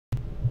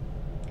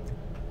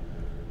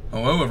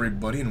Hello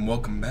everybody and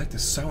welcome back to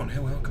Silent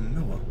Hill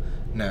Alchemilla.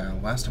 Now,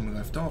 last time we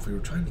left off we were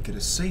trying to get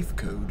a safe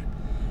code.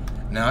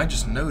 Now I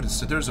just noticed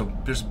that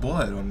there's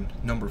blood on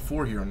number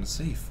 4 here on the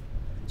safe.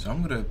 So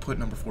I'm gonna put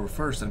number 4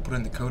 first and put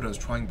in the code I was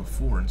trying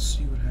before and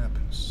see what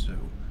happens. So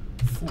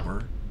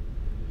 4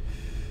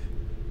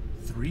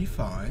 3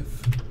 5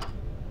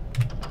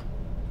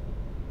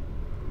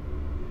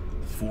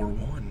 4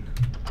 1.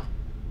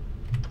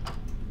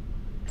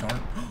 Darn.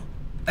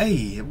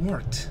 Hey, it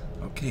worked!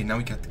 Okay, now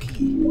we got the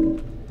key.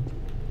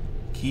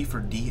 Key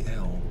for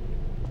DL.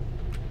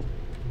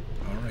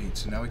 Alright,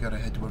 so now we gotta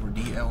head to wherever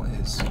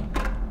DL is.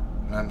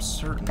 And I'm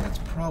certain that's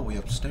probably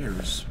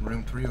upstairs,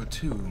 room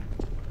 302.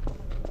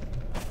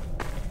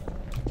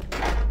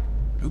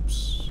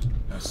 Oops,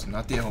 that's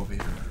not the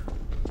elevator.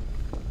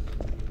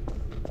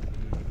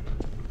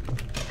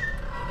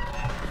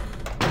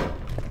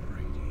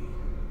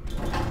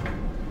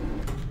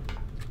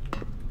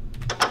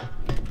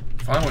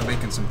 Finally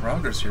making some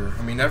progress here.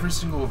 I mean,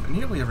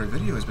 nearly every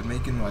video has been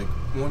making like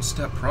one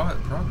step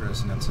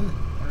progress, and that's it.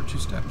 1 or 2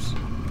 steps,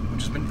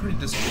 which has been pretty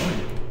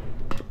disappointing.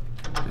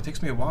 It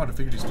takes me a while to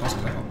figure these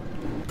puzzles out.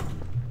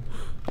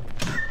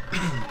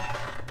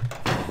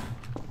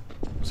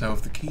 So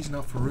if the key's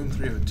not for room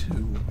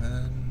 302,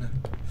 then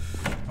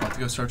I'll have to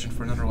go searching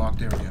for another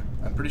locked area.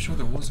 I'm pretty sure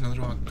there was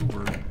another locked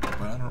door,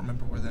 but I don't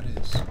remember where that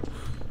is.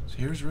 So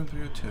here's room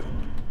 302.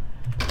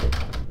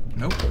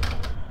 Nope.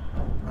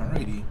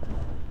 Alrighty.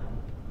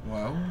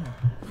 Well,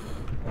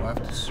 we'll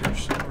have to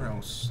search somewhere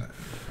else then.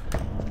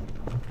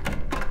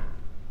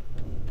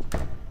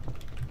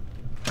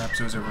 Perhaps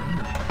it was over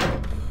here.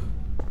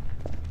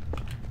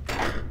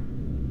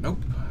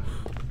 Nope.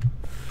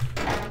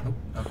 Nope,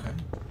 okay.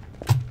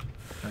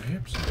 Right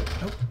here, so,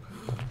 nope.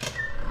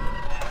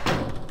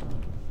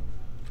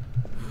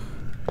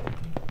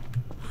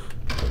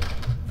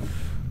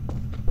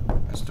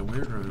 That's the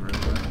weird road, right?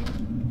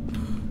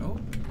 Oh.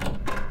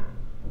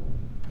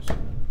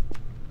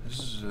 This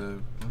is a...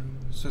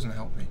 This doesn't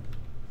help me.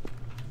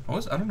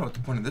 I don't know what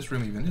the point of this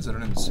room even is. I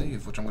don't even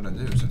save, which I'm going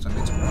to do since I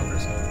made some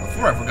progress.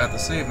 Before I forgot to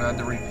save and I had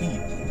to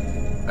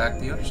repeat back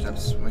the other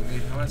steps we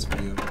made in the last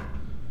video.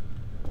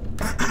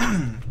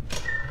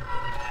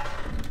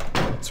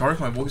 Sorry if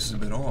my voice is a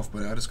bit off,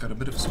 but I just got a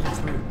bit of a sore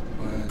throat.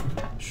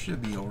 But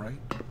should be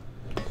alright.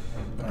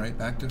 Alright,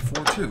 back to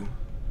 4-2.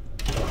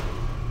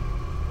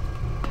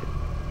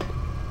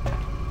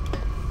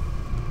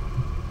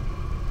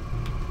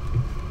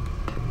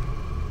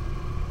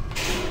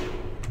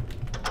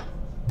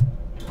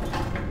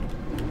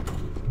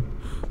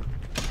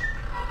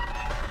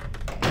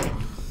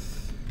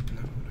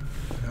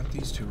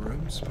 These 2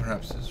 rooms,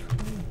 perhaps this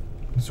room.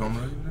 So I'm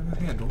ready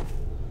to handle.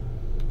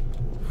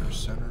 There's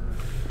center.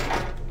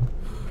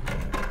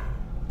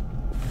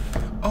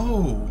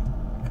 Oh!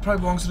 It probably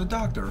belongs to the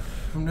doctor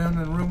from down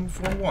in room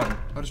 4-1.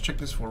 I'll just check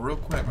this for real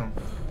quick.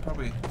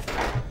 Probably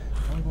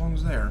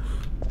belongs there.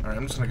 Alright,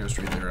 I'm just gonna go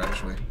straight there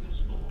actually.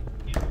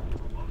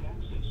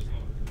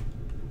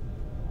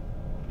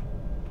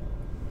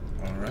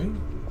 Alright.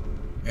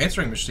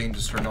 Answering machine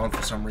just turned on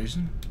for some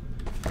reason.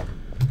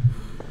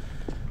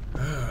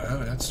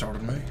 That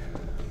started me.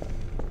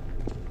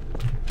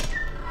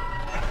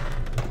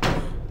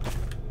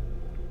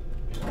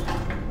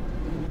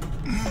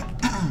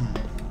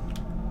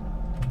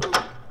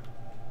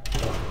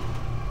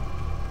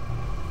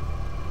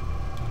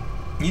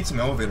 Need some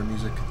elevator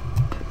music.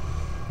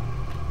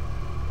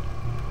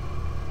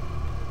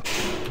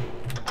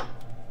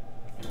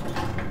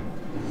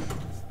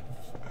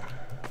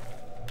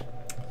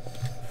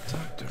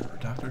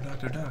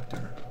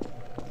 Doctor.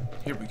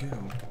 Here we go.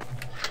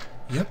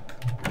 Yep.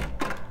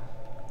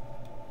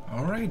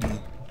 Alrighty,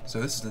 so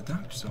this is the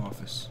doctor's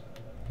office.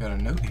 Got a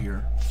note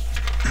here.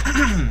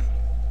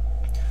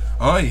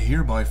 I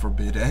hereby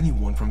forbid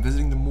anyone from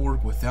visiting the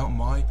morgue without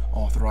my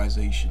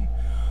authorization.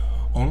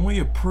 Only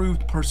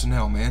approved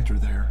personnel may enter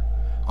there.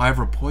 I have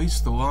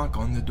replaced the lock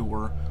on the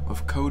door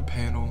with code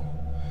panel.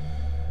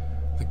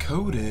 The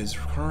code is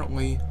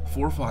currently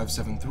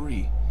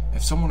 4573.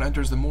 If someone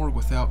enters the morgue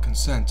without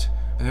consent,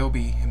 they will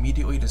be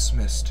immediately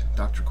dismissed.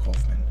 Dr.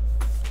 Kaufman.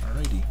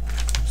 Alrighty.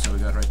 So we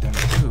gotta write down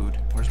the code.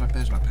 Where's my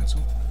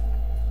pencil?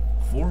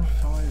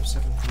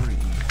 4573.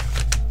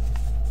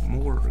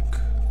 Morgue.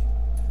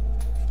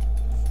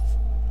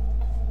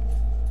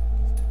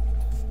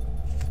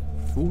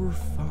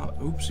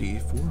 Oopsie,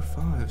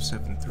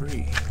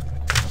 4573.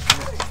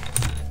 Okay.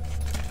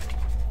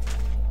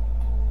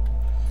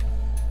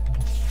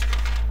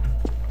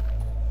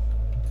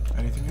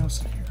 Anything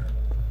else in here?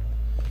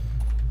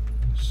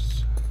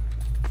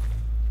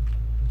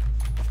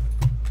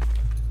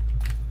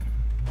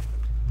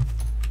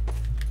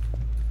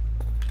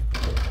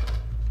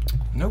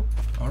 Nope.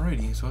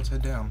 Alrighty, so let's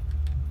head down.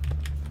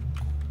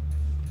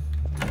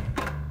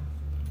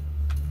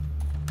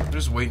 They're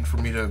just waiting for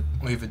me to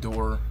leave the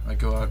door. I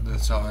go out the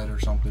side or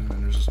something,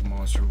 and there's just a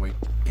monster like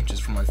inches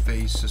from my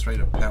face, just ready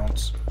to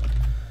pounce.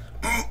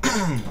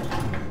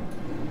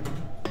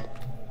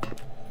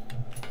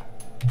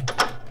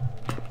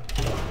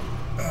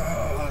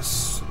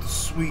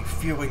 sweet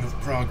feeling of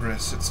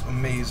progress. It's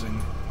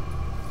amazing.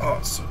 Oh,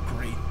 it's so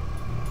great.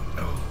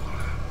 Oh.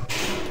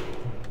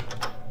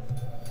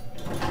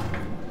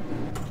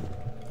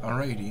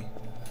 Alrighty.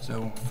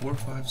 So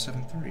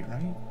 4573,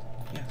 right?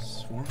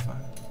 Yes,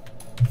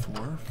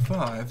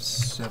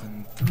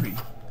 4573.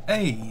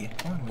 Hey!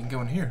 Come on, we can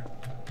go in here.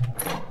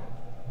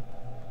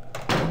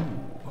 Ooh.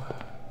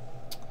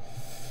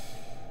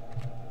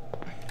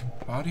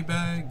 Body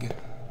bag.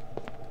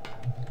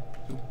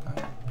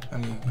 I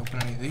need to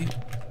open any of these.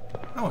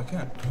 Oh, I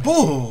can.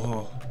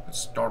 Oh! That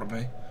startled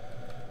me.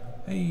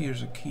 Hey,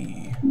 here's a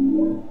key.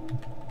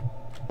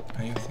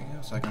 Anything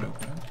else I can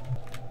open up?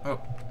 Oh,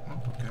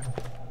 okay.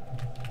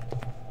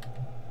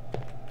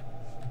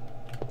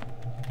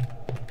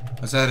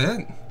 Is that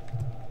it?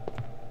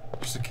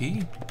 Just a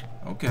key?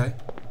 Okay.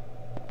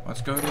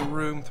 Let's go to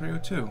room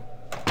 302.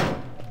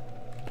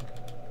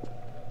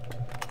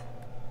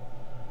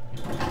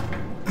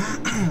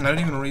 I didn't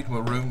even read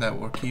what room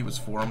that key was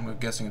for. I'm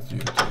guessing it's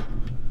 302.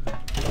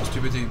 I was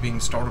too busy being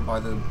startled by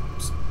the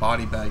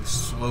body bag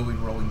slowly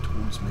rolling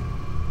towards me.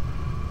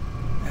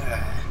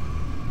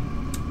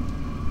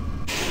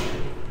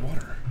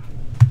 Water.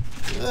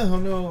 Oh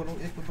no,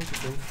 don't get the bucket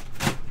though.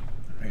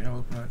 Alright, I'll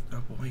open it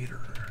up later.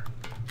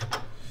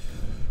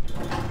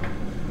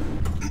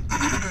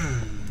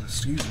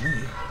 Excuse me.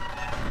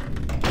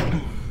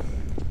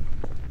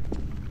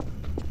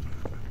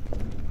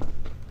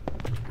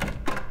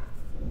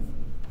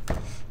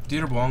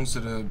 Theater belongs to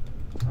the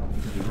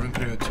room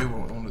 302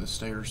 or onto the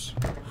stairs.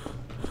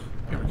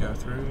 Here we go,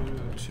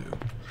 302.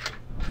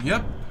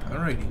 Yep,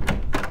 alrighty.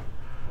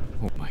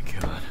 Oh my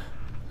god.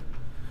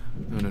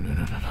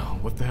 No.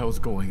 What the hell's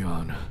going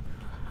on?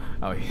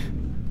 I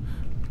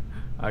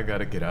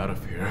gotta get out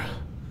of here.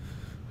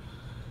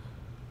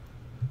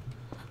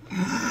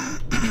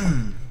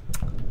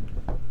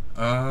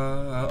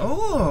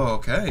 Oh,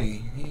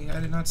 okay.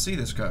 I did not see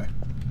this guy.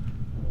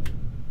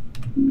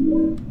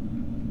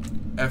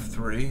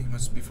 F3,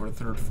 must be for the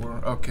third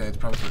floor. Okay, it's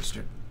probably for the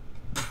stair.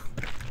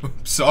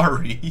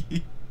 Sorry.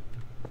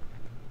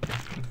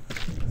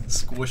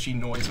 Squishy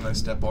noise when I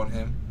step on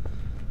him.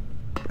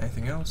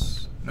 Anything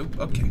else? Nope,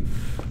 okay.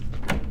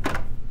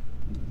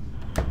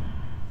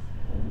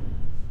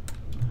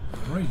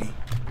 Alrighty.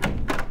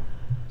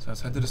 So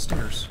let's head to the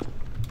stairs.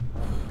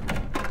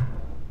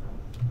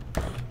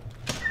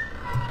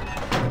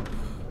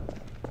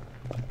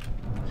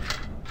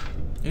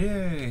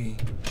 Yay!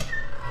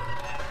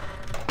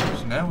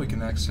 So now we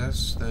can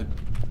access the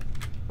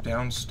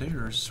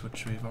downstairs,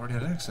 which we've already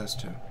had access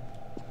to.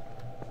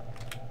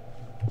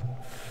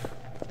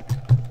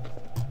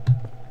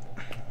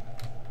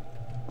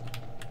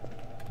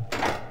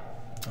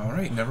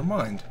 Alright, never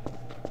mind.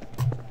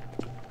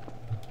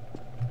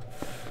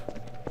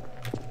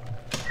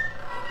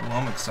 Well,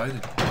 I'm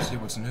excited to see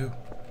what's new.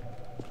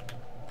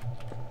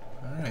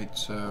 Alright,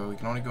 so we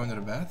can only go into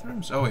the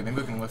bathrooms? Oh wait,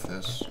 maybe we can lift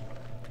this.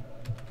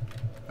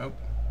 Oh,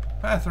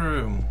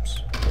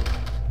 bathrooms!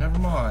 Never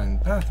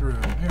mind,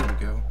 bathroom, here we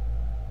go.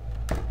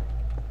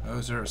 Oh,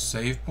 is there a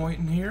save point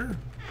in here?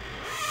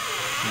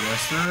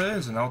 Yes there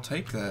is, and I'll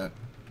take that.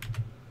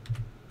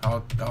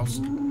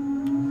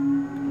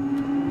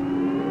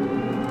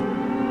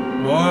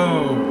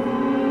 Whoa!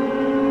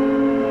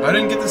 I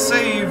didn't get to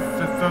save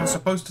if I was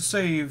supposed to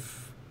save.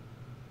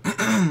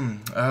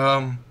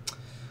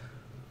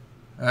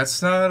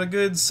 That's not a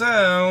good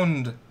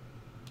sound.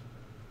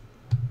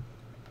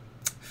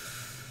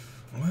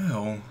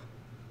 Well,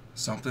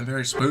 something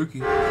very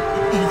spooky.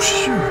 Oh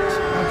shoot!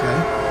 Okay.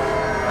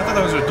 I thought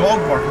that was a dog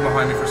barking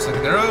behind me for a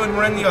second there. Oh, and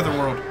we're in the other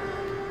world.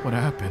 What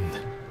happened?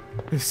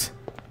 Is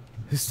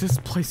this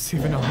place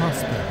even a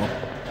hospital?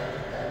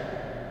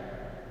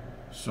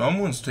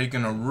 Someone's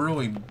taking a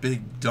really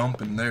big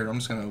dump in there. I'm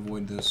just gonna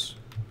avoid this.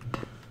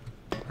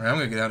 Alright, I'm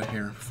gonna get out of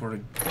here before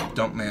the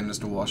dump man has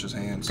to wash his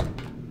hands.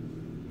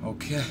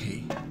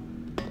 Okay.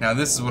 Now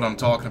this is what I'm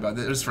talking about.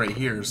 This right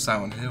here is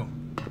Silent Hill.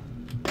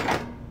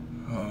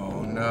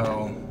 Oh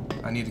no.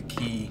 I need a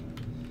key.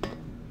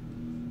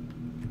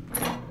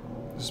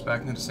 Is this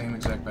back into the same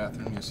exact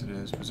bathroom? Yes it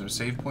is. Was there a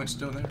save point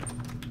still there?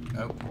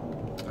 Nope.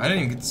 I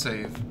didn't even get to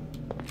save.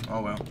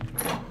 Oh well.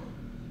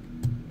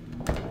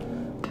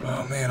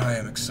 Oh man, I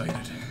am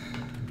excited.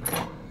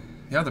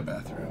 The other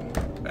bathroom.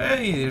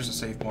 Hey, there's a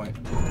save point.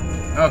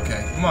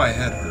 Okay, my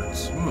head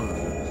hurts.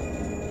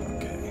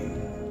 Okay.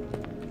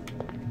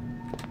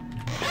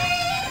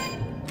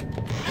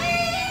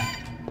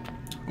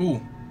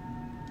 Ooh,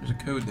 there's a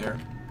code there.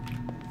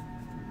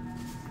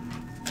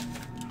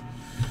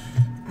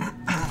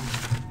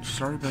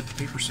 Sorry about the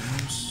paper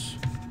sounds.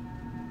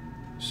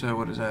 So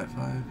what is that?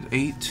 5,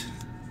 8,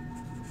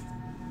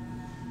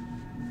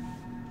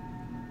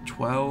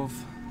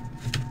 12.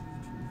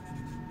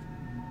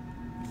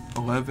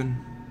 11,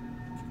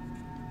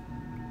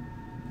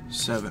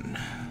 7.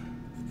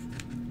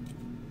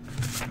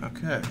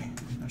 Okay.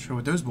 Not sure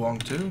what those belong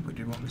to, but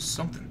they belong to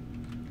something.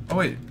 Oh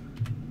wait.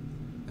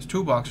 This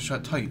toolbox is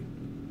shut tight.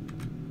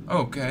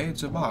 Okay,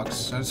 it's a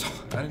box. I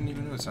didn't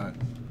even notice that.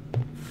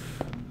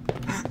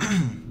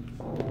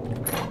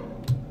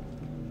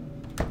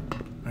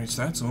 Alright,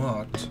 so that's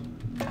locked.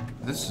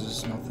 This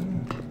is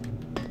nothing.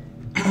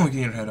 We can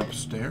either head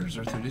upstairs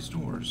or through these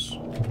doors.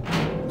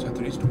 Let's head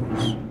through these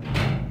doors.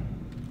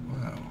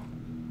 Wow.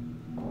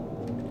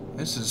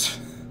 This is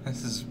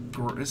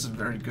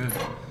very good.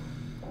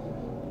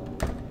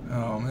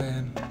 Oh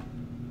man.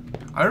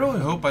 I really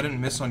hope I didn't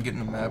miss on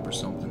getting a map or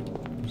something.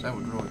 'Cause that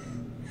would really...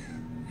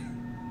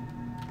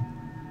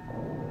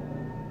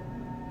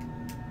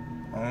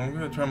 I'm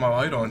gonna turn my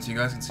light on so you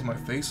guys can see my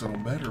face a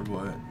little better,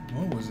 but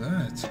what was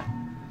that?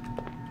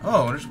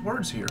 Oh, there's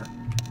words here.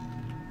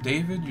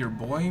 David, you're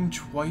blamed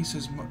twice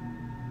as much.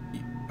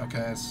 Okay,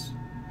 that's...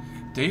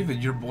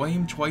 David, you're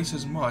blamed twice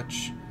as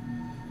much.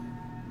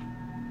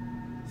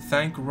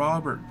 Thank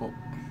Robert.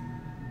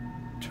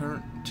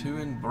 Turn to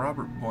and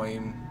Robert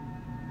blame.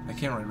 I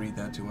can't really read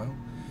that too well.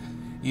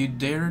 You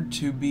dared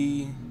to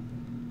be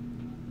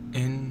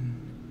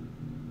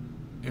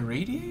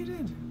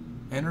irradiated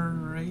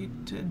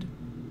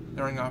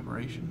during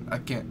operation. I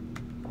can't.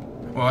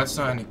 Well, that's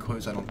not any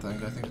clues, I don't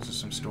think. I think it's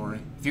just some story.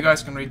 If you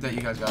guys can read that,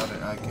 you guys got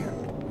it. I can't.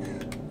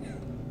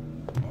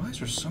 Why is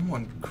there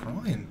someone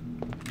crying?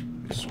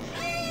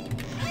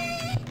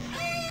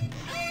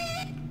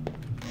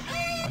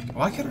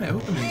 Why can't I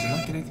open these and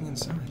not get anything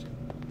inside?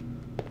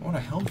 I want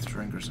a health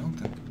drink or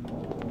something.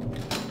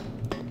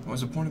 What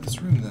was the point of this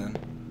room then?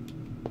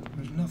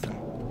 There's nothing.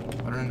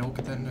 Other than to look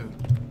at that note.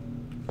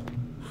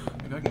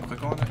 Maybe I can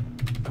click on it.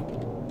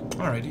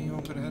 Alrighty,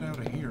 I'm gonna head out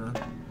of here.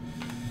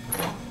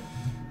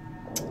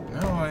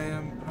 Now I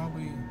am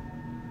probably...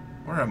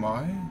 Where am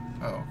I?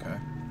 Oh, okay.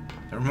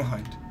 Never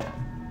mind.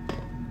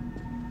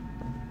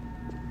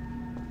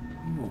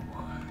 Ooh.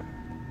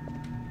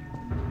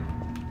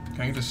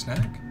 Can I get a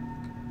snack?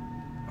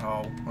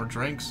 Oh, or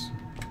drinks.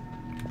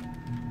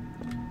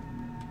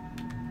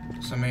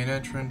 It's the main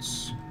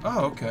entrance.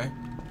 Oh, okay.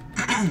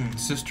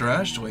 Sister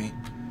Ashley,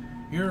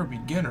 you're a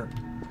beginner,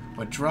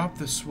 but drop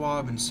the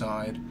swab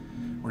inside.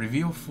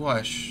 Reveal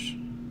flesh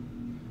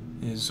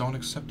is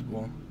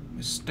unacceptable.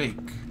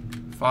 Mistake.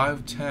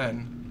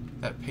 510.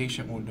 That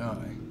patient will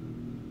die.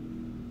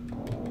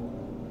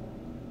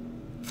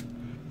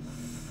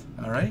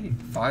 Alright,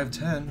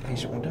 510.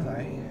 Patient will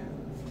die.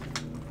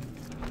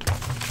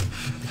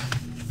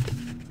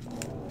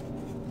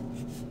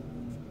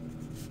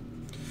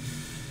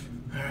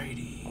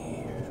 Alrighty.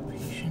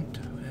 Patient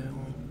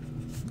will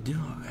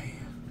die.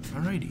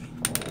 Alrighty.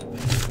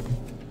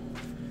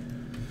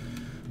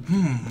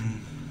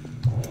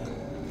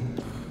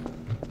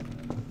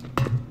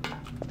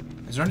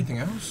 Is there anything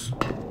else?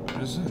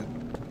 What is it?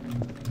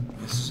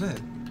 This is it.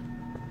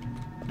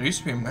 There used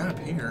to be a map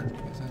here. I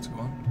guess that's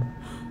gone.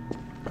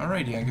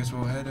 Alrighty, I guess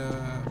we'll head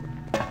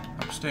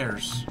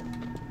upstairs.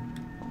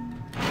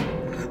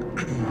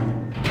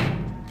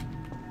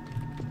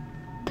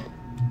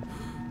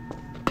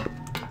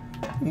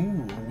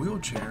 Ooh, a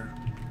wheelchair.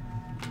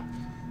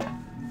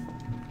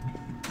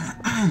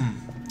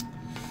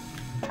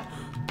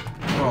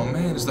 Oh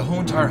man, is the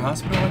whole entire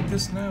hospital like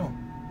this now?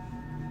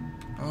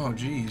 Oh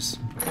jeez.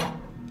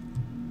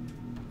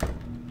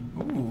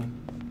 Ooh,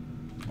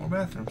 more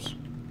bathrooms.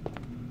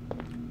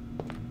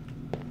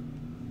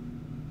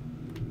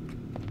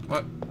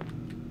 What?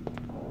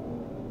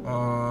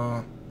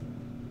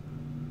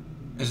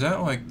 Is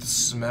that like the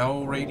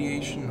smell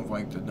radiation of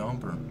like the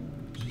dumper?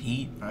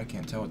 Heat? I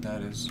can't tell what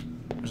that is.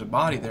 There's a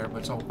body there, but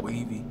it's all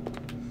wavy.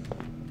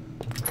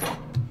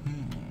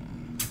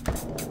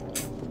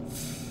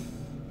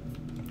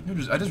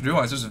 I just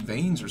realized there's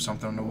veins or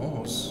something on the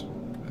walls.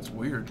 That's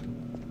weird.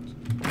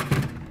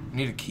 I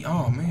need a key.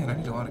 Oh man, I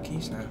need a lot of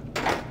keys now.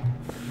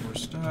 We're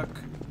stuck.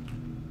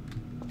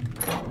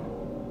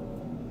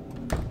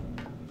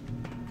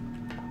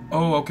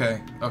 Oh,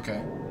 okay.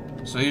 Okay.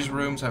 So these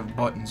rooms have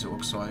buttons, it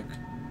looks like.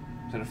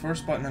 So the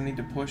first button I need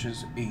to push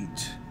is 8.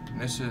 And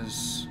this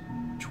is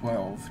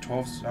 12.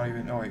 12's not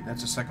even... Oh wait,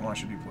 that's the second one I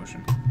should be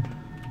pushing.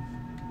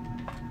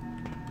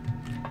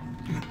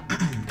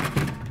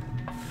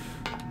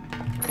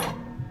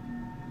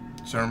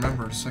 So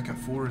remember, the second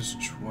floor is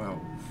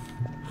 12.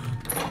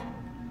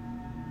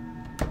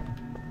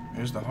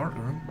 Here's the heart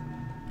room.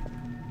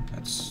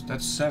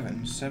 That's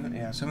 7. 7,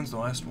 yeah, 7's the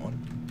last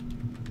one.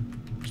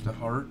 There's the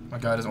heart. My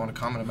guy doesn't want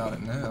to comment about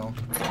it now.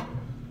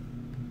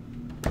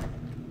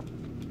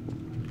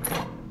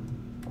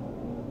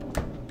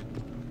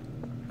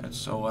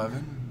 That's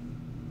 11.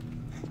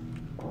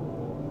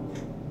 Oh.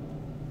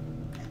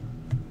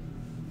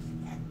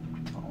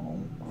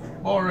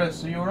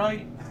 Boris, are you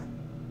alright?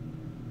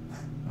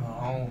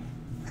 Oh.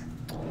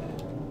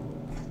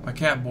 My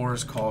cat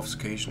Boris coughs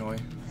occasionally.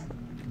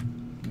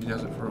 He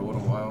does it for a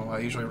little while. I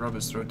usually rub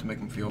his throat to make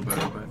him feel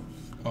better, but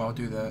I'll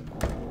do that.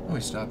 Oh,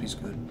 he stopped. He's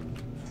good.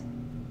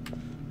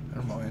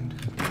 Never mind.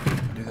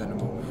 I'll do that in a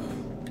moment.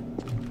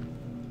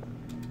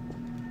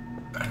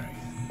 Alright.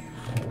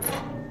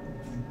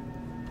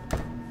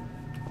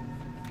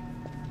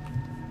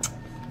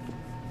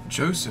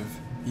 Joseph,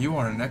 you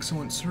are an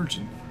excellent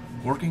surgeon,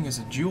 working as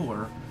a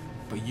jeweler,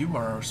 but you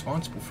are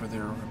responsible for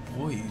their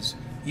employees,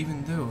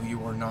 even though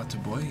you are not to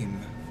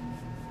blame.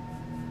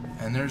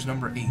 And there's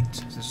number 8.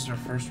 This is our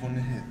first one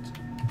to hit.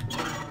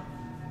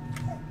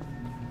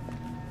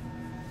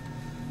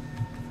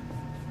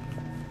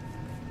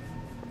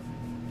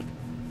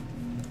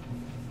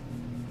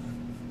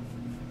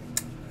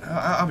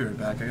 I'll be right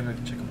back. I gotta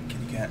check on my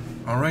kitty cat.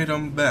 Alright,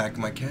 I'm back.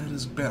 My cat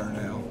is better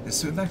now. In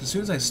fact, as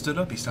soon as I stood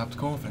up, he stopped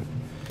coughing.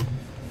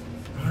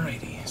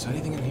 Alrighty, so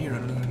anything in here? I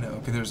don't even know.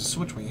 Okay, there's a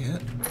switch we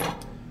hit.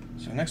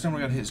 So next time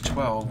we gotta hit is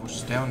 12, which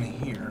is down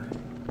here.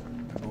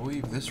 I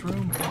believe this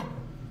room?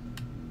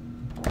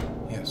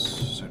 Yes,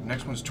 so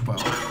next one's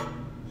 12.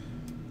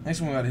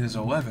 Next one we gotta hit is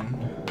 11,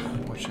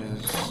 which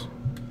is...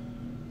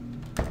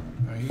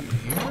 right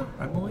here,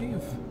 I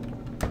believe?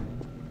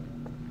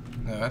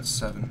 No, that's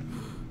 7.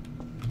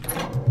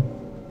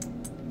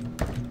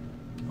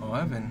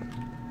 11.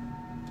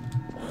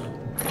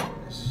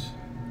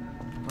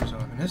 Where's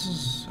 11? This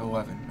is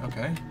 11,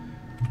 okay.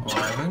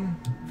 11.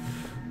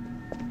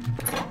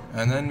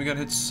 And then we gotta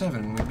hit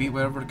 7. We beat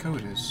whatever the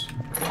code is.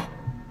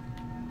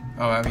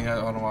 Oh, I mean, I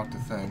unlocked the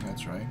thing,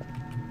 that's right.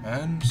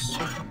 And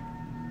 7.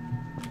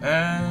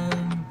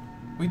 And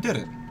we did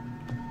it.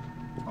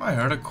 I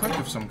heard a click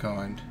of some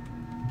kind.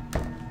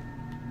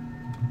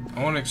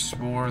 I want to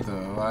explore the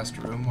last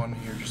room on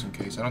here just in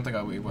case. I don't think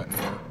we went in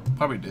here.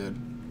 Probably did.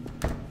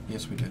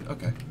 Yes, we did.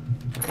 Okay.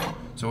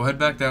 So we'll head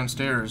back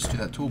downstairs to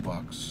that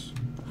toolbox.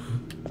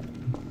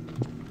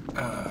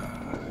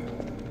 How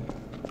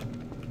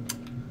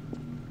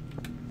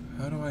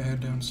do I head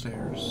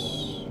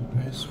downstairs?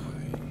 This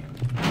way.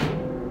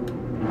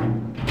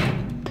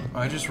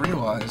 I just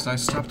realized I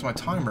stopped my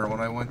timer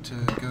when I went to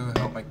go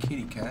help my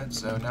kitty cat,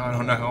 so now I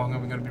don't know how long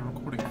I'm going to be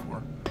recording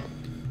for.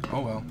 Oh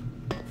well.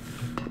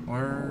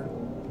 Where...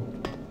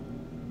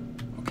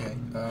 okay,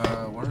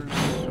 where's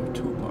the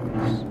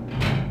toolbox?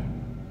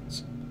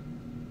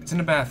 It's in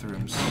the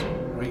bathrooms,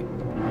 right?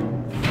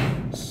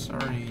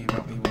 Sorry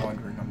about me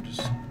wandering, I'm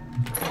just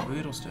a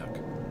little stuck.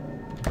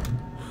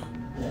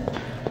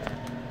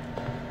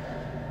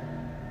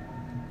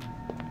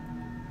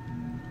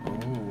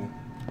 Oh.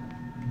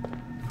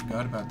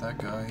 Forgot about that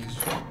guy, he's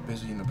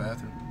busy in the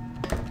bathroom.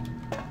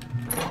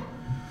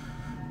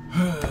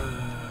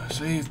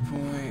 Save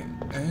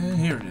point, and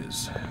here it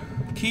is.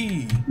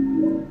 Key!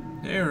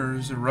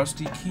 There's a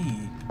rusty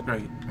key.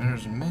 Great, and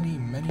there's many,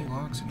 many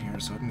locks in here,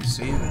 so let me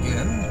save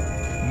again.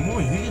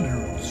 More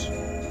handles.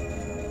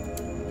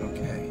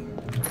 Okay.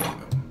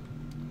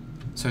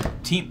 So,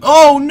 team.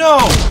 Oh no!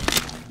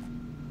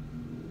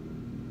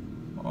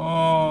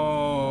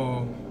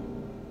 Oh.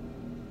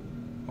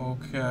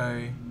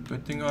 Okay.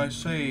 Good thing I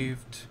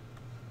saved.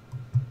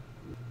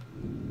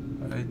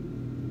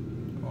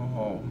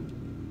 Oh.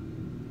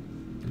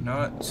 Did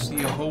not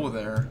see a hole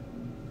there.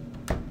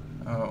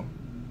 Oh.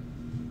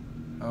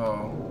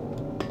 Oh.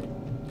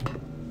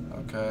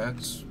 Okay,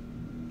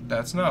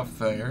 that's not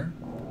fair.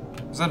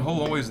 Is that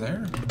hole always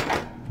there?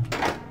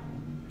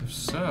 If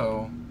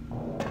so,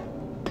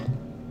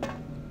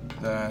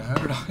 then how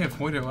did I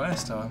avoid it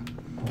last time?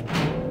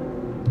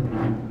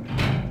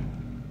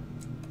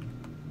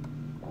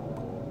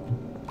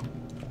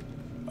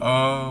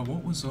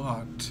 What was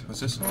locked? Was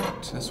this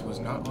locked? This was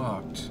not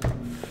locked.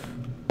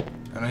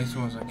 And these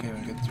ones I can't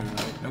even get through,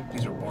 right? Nope,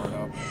 these are barred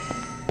up.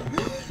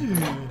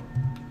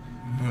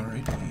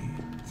 Alrighty.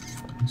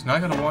 So now I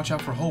gotta watch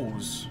out for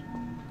holes.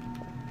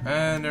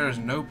 And there is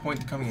no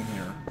point to coming in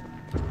here.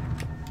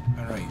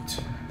 Alright.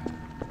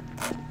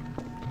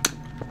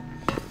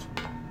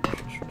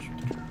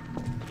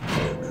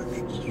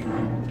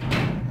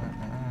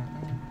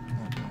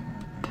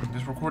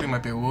 This recording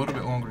might be a little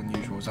bit longer than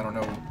usual, as I don't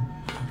know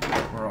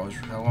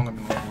how long I've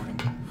been recording.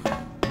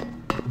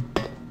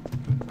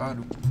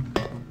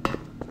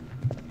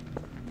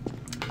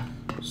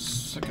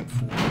 Second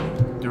floor.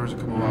 There was a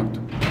couple locked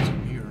doors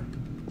in here.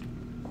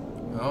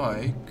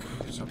 Like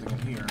something in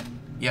here.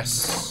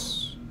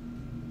 Yes.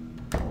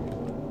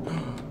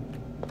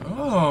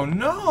 Oh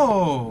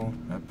no!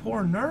 That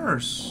poor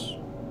nurse.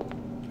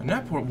 And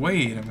that poor.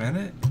 Wait a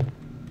minute.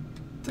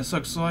 This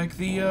looks like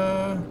the.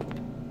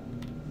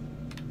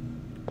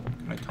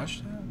 Can I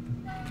touch that?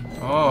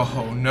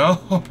 Oh no!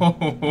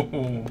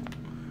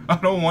 I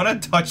don't want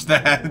to touch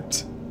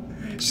that.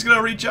 She's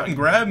gonna reach out and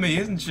grab me,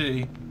 isn't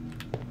she?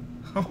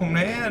 Oh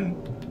man!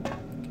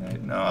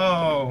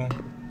 No!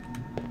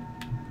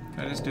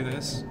 Can I just do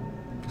this?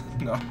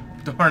 No.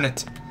 Darn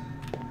it!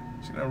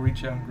 She's gonna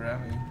reach out and grab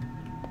me.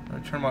 I'm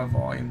gonna turn my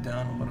volume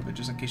down a little bit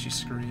just in case she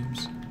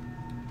screams.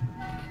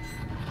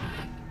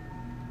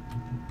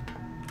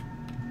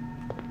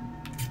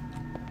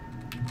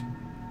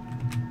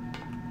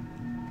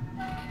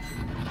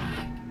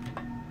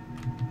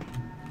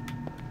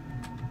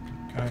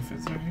 Can I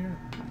fit through here?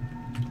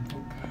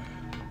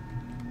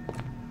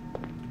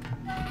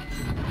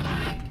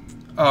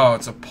 Oh,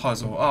 it's a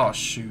puzzle. Oh,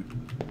 shoot.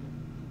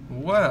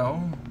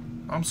 Well,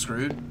 I'm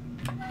screwed.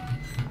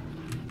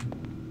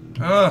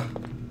 Ugh.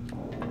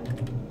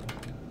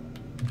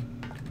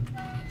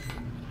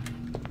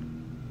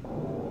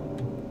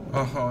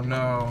 Oh,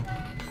 no.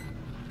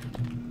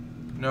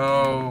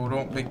 No,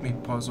 don't make me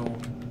puzzle.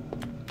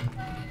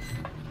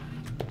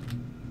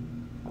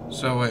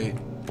 So, wait.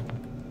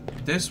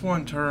 This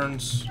one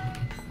turns...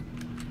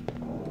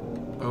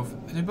 both...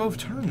 They both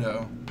turn,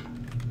 though.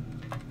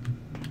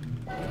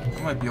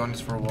 I might be on this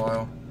for a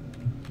while.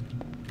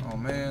 Oh,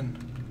 man.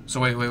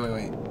 So, wait.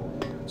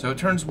 So it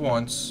turns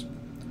once.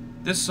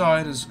 This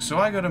side is... So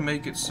I gotta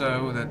make it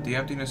so that the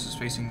emptiness is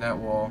facing that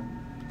wall.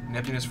 And the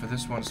emptiness for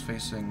this one is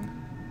facing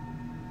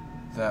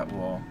that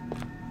wall.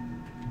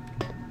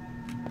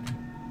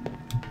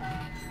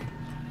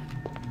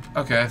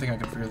 Okay, I think I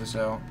can figure this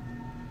out.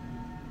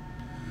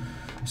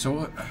 So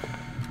what...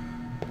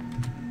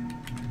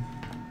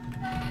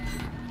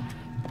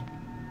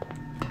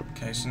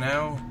 Okay, so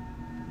now...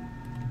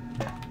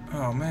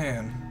 Oh,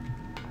 man.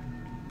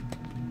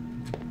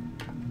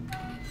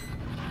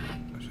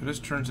 So this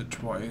turns it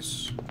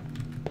twice.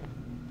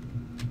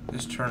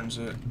 This turns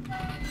it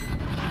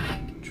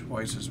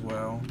twice as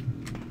well.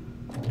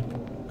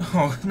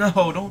 Oh,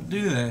 no, don't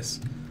do this.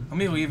 Let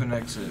me leave and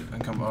exit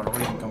and come out. Or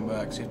leave and come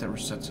back. See if that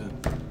resets it.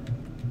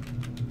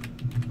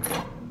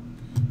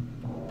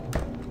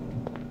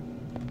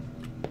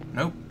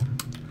 Nope.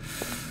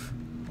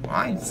 Well,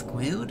 I'm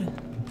screwed.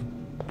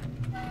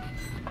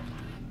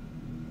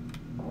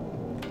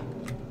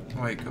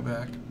 Wait, go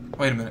back.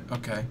 Wait a minute.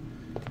 Okay.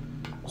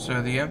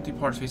 So the empty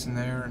part's facing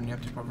there, and the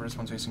empty part for this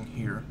one's facing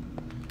here.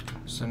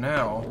 So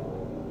now,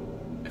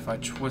 if I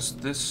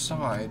twist this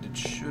side, it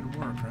should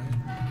work, right?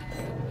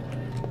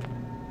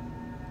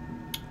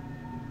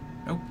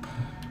 Nope.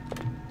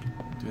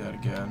 Do that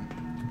again.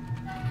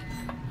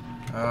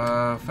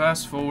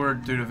 Fast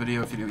forward through the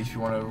video if you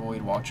want to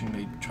avoid watching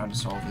me trying to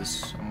solve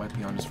this. I might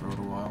be on this for a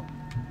little while.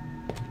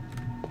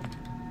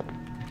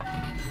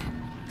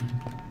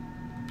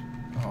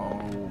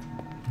 Oh.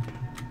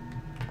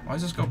 Why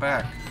does this go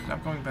back?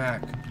 Stop going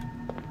back.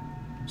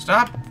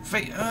 Stop!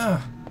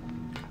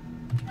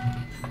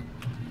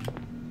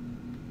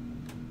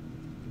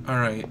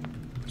 Alright.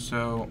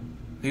 So,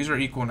 these are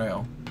equal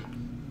now.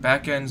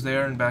 Back end's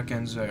there and back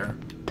end's there.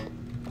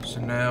 So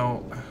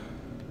now...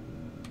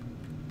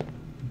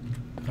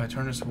 If I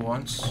turn this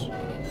once...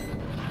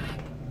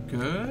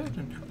 Good.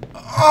 And,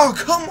 oh,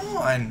 come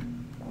on!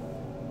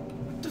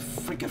 What the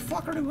freaking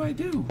fucker do I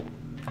do?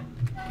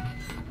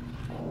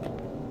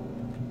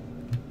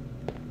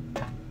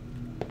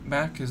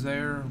 Back is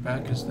there,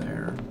 back is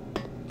there.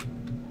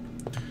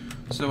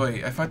 So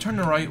wait, if I turn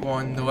the right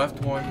one, the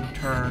left one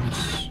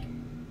turns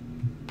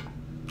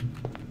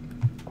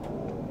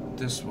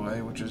this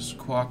way, which is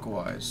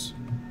clockwise.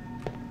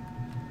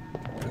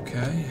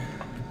 Okay.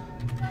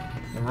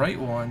 The right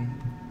one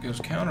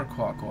goes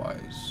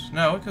counterclockwise.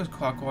 No, it goes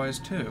clockwise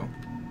too.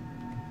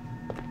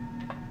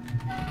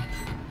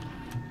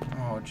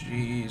 Oh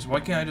jeez,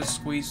 why can't I just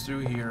squeeze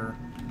through here?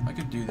 I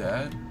could do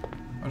that.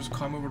 I'll just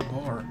climb over the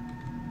bar.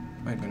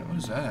 Wait a minute, what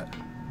is that?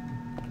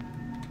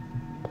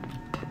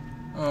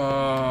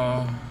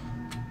 I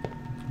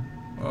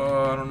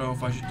don't know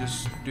if I should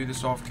just do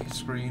this off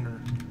screen or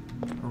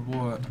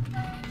what.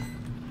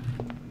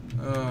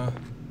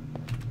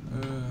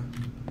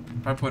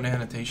 I'll put an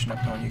annotation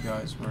up on you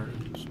guys where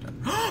it's done.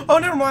 Oh,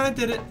 never mind, I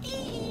did it!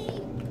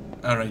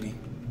 Alrighty.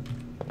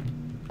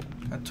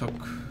 That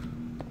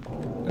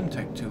didn't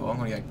take too long,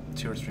 only like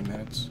 2 or 3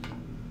 minutes.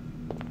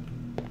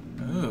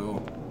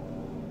 Ooh.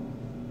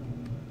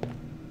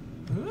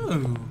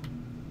 Ooh.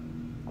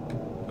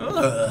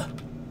 Ugh.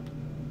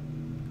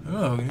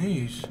 Oh,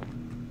 geez.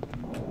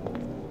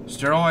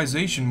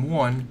 Sterilization,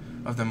 one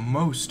of the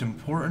most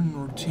important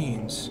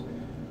routines.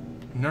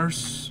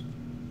 Nurse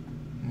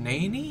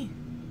Nanny?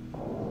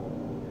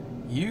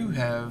 You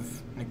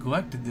have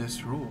neglected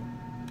this rule.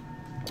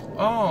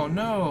 Oh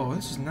no,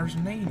 this is Nurse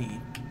Nanny.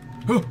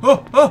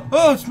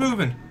 Oh, it's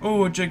moving.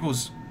 Oh, it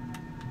jiggles.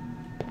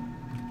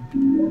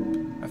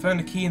 I found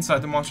a key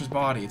inside the monster's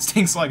body. It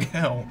stinks like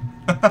hell.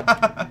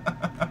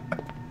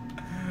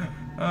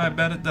 I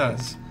bet it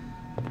does.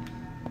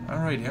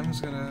 Alrighty, I'm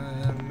just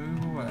gonna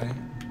move away.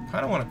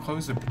 Kinda wanna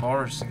close the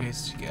bar just in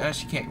case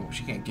she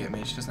can't get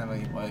me. She doesn't have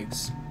any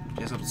legs.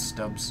 She has little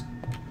stubs.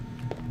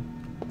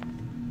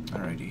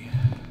 Alrighty.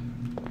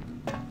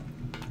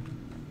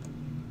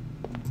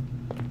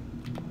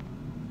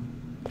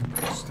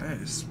 That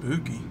is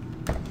spooky.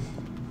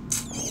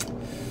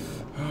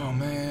 Oh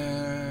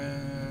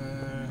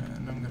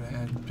man, I'm gonna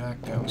head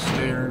back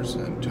downstairs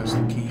and test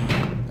the key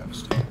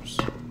downstairs.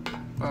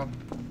 Well,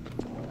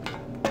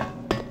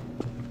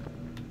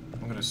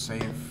 I'm gonna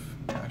save.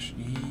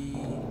 Actually,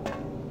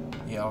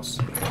 yeah, I'll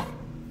save.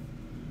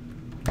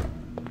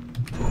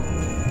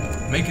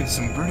 Making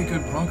some pretty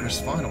good progress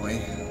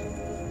finally.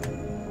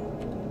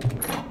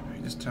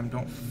 This time,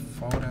 don't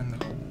fall down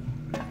the hole.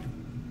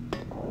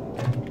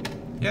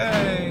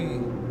 Yay!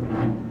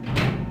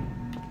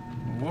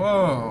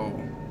 Whoa!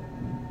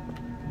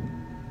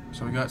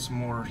 So we got some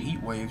more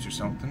heat waves or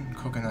something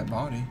cooking that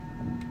body.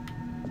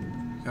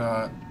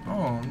 Got,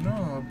 oh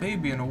no, a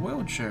baby in a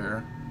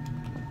wheelchair.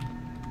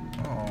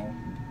 Oh.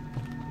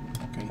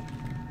 Okay.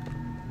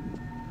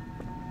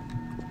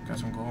 Got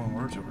some glowing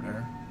words over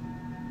there.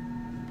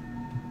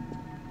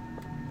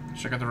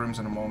 Check out the rooms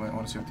in a moment. I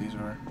want to see what these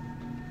are.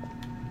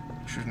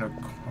 There's no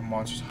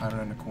monsters hiding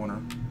in the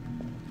corner.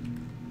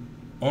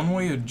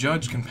 Only a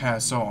judge can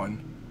pass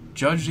on.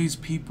 Judge these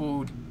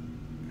people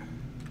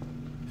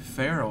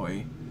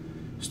fairly.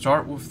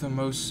 Start with the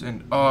most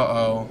and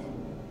uh-oh.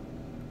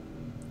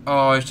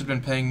 Oh, I should have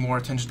been paying more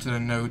attention to the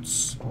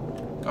notes.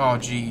 Oh,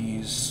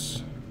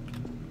 jeez.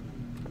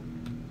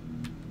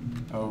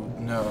 Oh,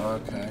 no,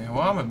 okay.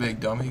 Well, I'm a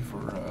big dummy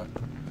for,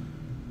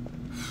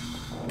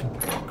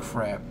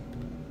 crap.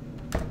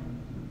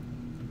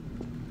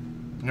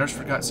 Nurse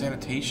forgot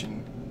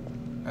sanitation.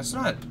 That's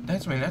not, I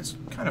mean, that's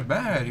kind of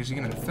bad. Is he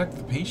going to infect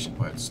the patient?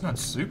 But it's not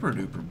super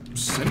duper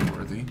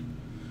sin-worthy.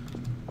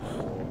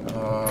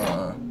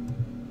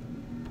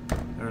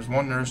 There's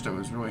one nurse that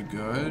was really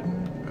good,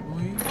 I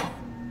believe.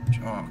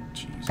 Oh,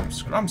 jeez,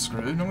 I'm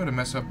screwed. I'm going to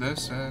mess up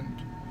this, and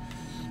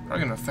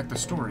probably going to affect the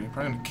story.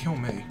 Probably going to kill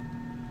me.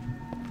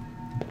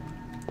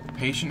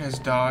 Patient has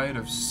died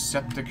of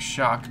septic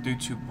shock due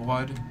to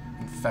blood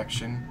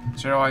infection.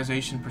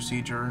 Sterilization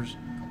procedures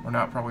were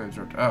not properly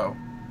observed. Oh.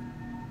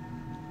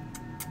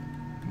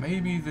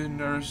 Maybe the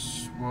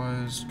nurse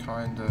was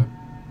kind of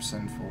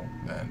sinful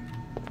then.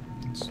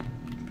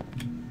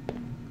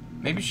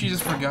 Maybe she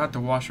just forgot to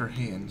wash her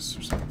hands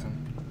or something.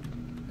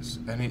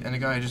 And the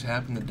guy just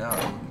happened to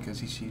die because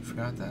she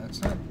forgot that.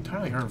 It's not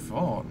entirely her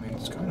fault. I mean,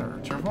 it's kind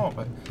of her fault,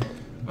 but...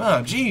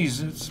 Oh,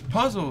 jeez, it's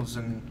puzzles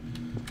and...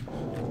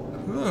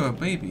 Oh,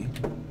 baby.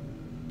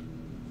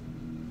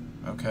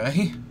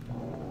 Okay.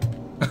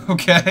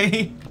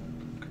 Okay.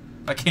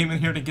 I came in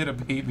here to get a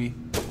baby.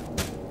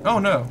 Oh,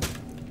 no.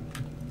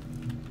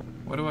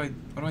 What do I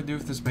do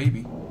with this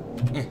baby?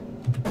 Eh.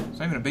 It's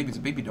not even a baby, it's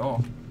a baby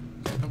doll.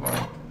 Okay,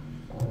 bye-bye.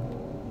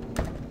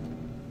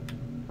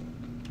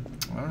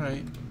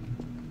 Alright.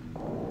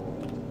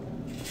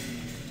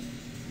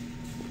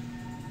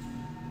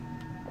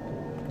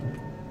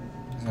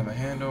 Doesn't have a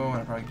handle,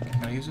 and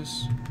can I use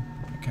this?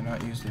 I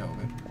cannot use the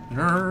elevator.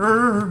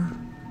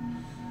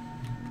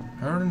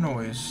 Heard a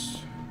noise.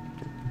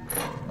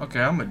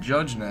 Okay, I'm a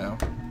judge now.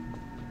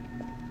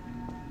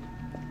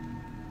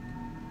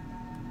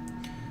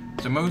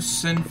 The most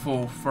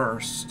sinful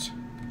first.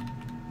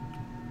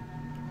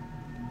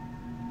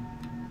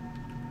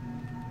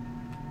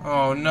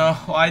 Oh no,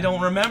 I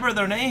don't remember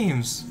their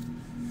names.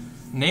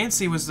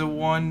 Nancy was the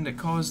one that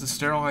caused the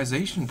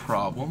sterilization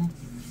problem.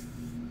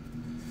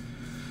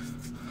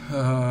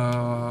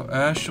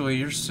 Ashley,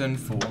 you're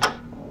sinful.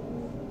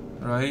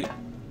 Right?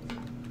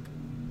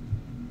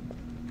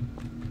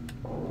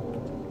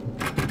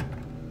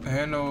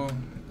 Handle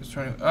is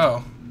trying to...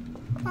 Oh.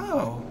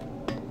 Oh.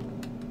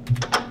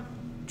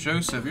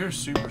 Joseph, you're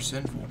super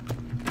sinful.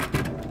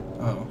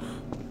 Oh.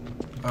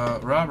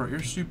 Robert,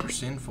 you're super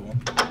sinful.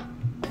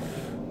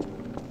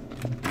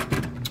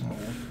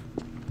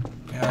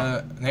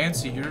 Oh.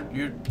 Nancy,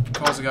 you're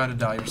cause a guy to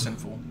die, you're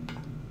sinful.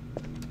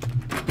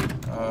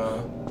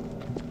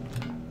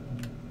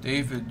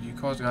 David, you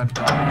caused a guy to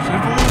die, you're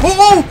sinful.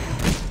 Oh!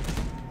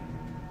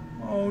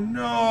 Oh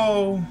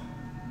no!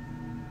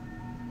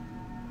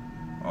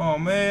 Oh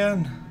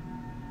man.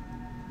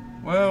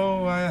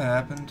 Well, that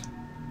happened.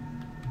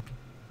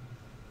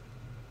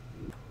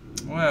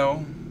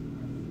 Well,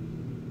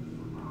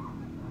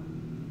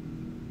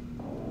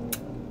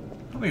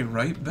 I'll be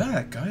right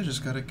back. I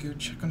just gotta go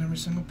check on every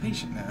single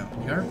patient now.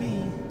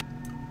 BRB.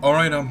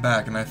 Alright, I'm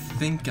back, and I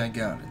think I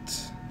got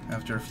it.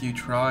 After a few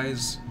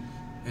tries,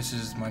 this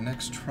is my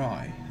next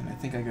try, and I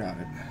think I got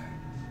it.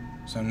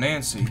 So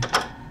Nancy,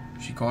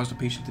 she caused a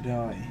patient to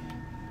die.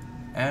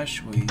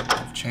 Ashley,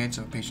 a chance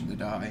of a patient to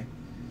die.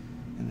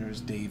 And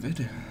there's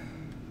David.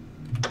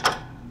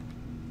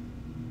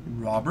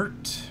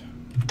 Robert.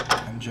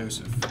 And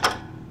Joseph.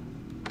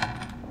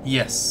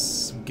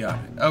 Yes,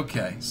 got it.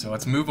 Okay, so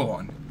let's move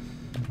on.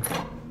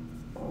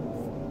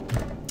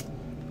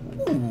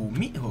 Ooh,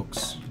 meat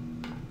hooks.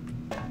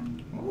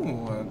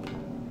 Ooh, a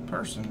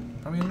person.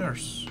 Probably a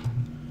nurse.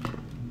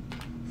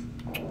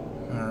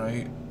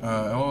 Alright,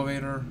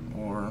 elevator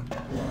or...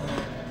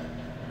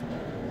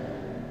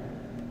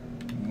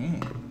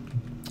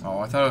 Oh,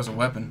 I thought it was a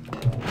weapon.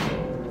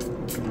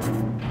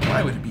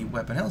 Why would it be a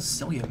weapon? How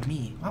silly of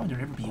me. Why would there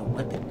ever be a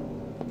weapon?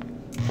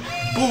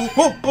 Oh,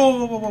 oh,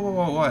 oh, whoa, whoa, whoa,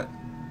 whoa, what?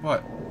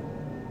 What?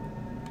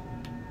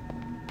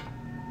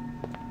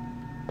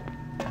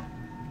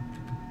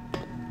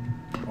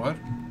 What?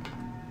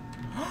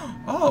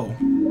 Oh!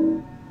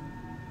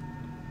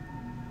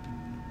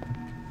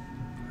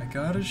 I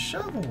got a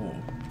shovel.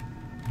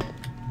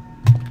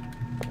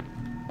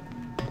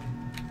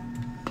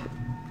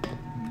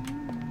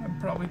 I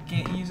probably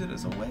can't use it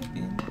as a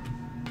weapon.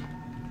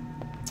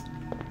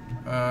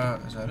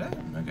 Is that it?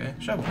 Okay,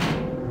 shovel.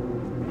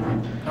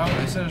 Oh,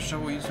 they said a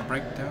shovel used to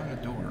break down a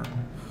door.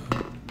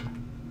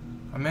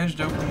 I managed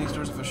to open these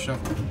doors with a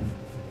shovel.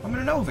 I'm in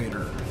an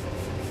elevator.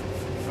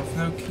 With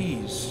no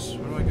keys.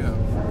 Where do I go?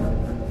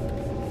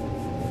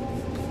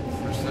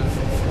 Where's the...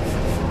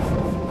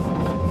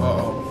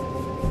 Uh-oh.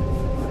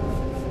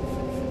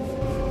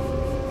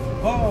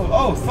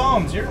 Oh,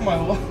 thumbs! You're in my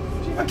light.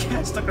 My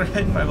cat stuck her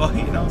head in my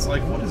light, and I was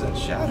like, what is that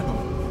shadow?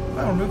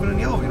 Oh, we're moving in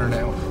the elevator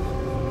now.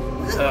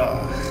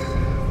 Ugh.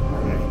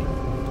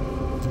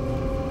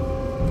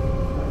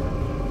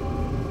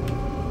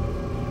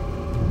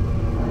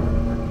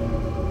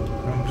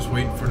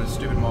 Waiting for the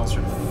stupid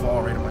monster to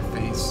fall right in my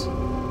face. Just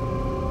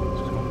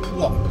gonna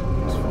plop.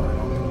 It's falling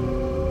on me.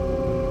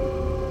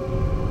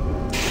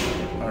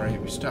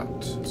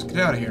 stopped. Let's get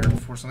out of here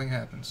before something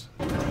happens.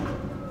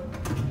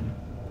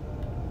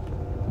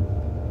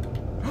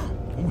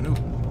 Oh no.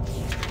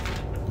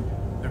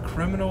 The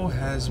criminal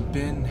has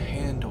been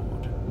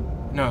handled.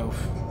 No,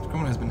 the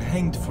criminal has been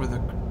hanged for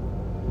the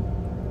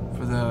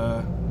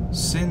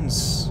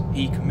sins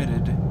he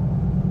committed,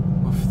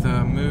 with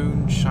the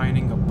moon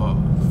shining above.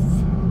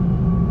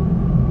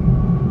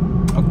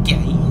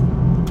 Okay.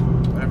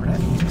 Whatever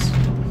that means.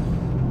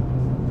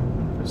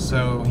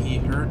 So he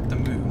heard the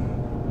moon.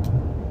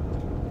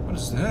 What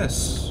is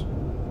this?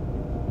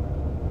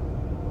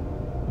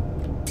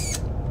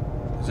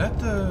 Is that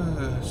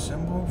the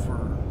symbol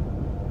for...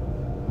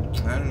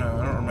 I don't know,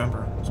 I don't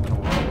remember. It's been a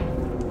while.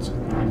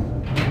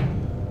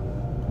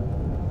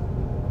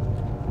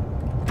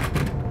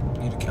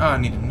 I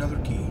need another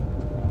key.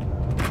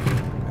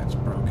 That's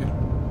broken.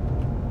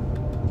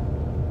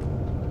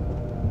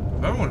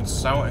 Remember when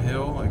Silent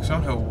Hill, like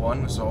Silent Hill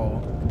 1 was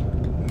all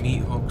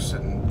meat hooks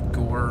and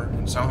gore,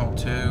 and Silent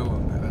Hill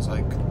 2 it was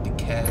like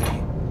decay.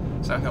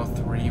 Silent Hill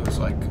 3 was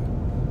like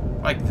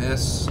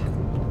this.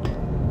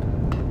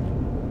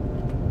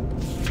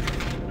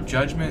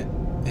 Judgment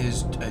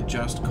is a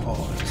just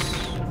cause.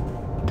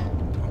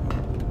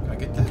 Can I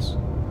get this?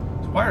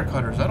 It's wire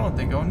cutters. I don't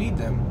think I'll need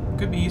them.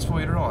 Could be useful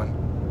later on.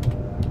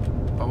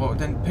 Oh, well,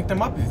 then pick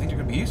them up if you think they're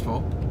gonna be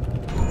useful.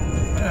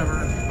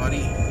 Whatever,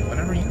 buddy.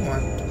 Whatever you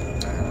want.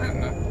 I don't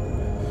know.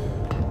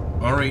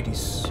 Alrighty,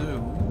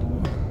 so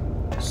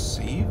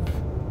save.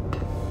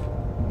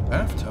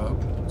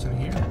 Bathtub. What's in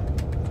here?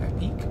 Can I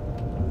peek?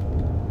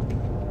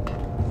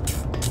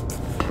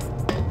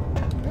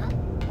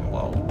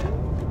 Hello.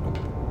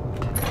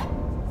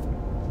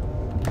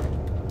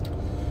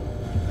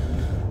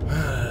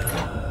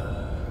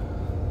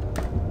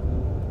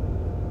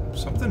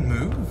 Something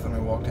moved when I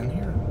walked in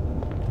here.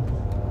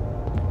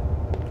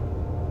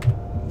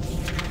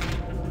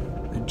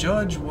 The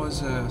judge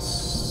was a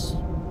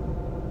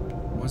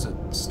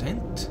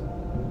stint,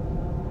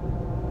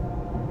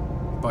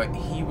 but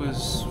he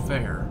was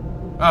fair.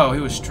 Oh, he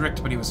was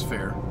strict, but he was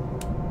fair.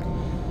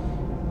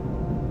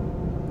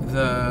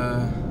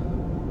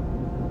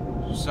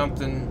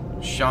 Something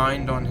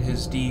shined on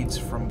his deeds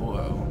from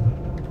below.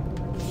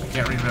 I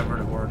can't remember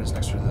the word is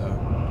next to the.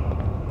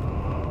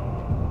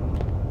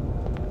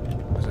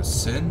 Was it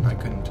sin? I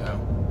couldn't tell.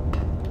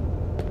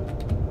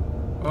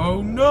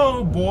 Oh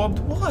no, barbed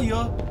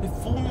wire.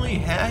 If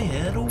only I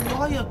had a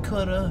wire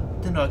cutter,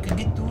 then I could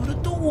get through the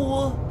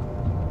door.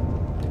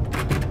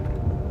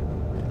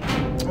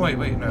 Wait,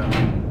 no.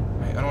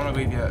 Wait, I don't want to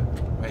leave yet.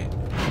 Wait.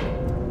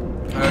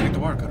 I gotta get the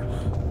wire cutter.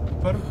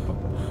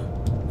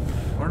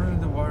 Where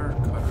did the wire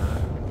cutter?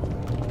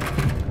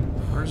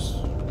 Where's...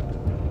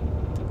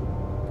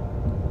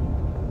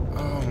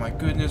 Oh my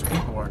goodness,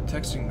 people are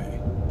texting me.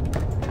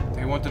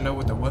 They want to know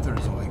what the weather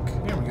is like.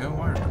 Here we go,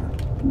 wire cutter.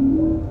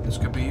 This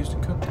could be used to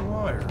cut the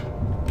wire.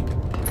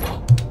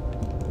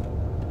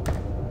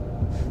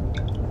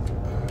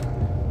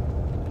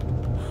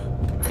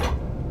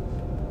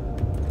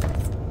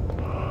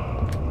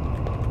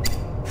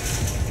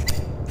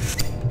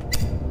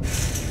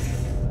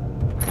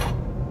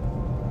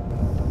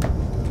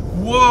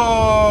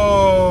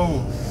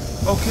 Whoa!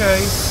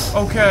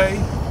 Okay.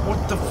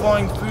 What the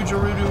flying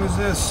Fujirudu is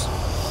this?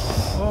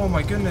 Oh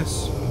my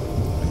goodness.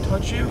 I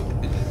touch you?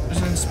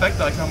 There's an inspect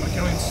icon, but I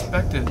can't really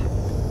inspect it.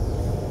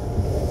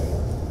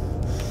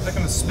 Is that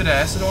gonna spit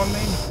acid on me?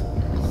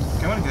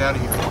 Okay, I'm gonna get out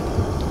of here.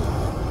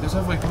 There's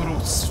like little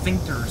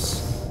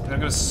sphincters. They're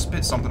gonna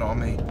spit something on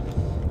me.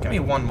 Give me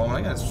one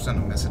moment, I gotta send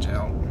a message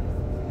out.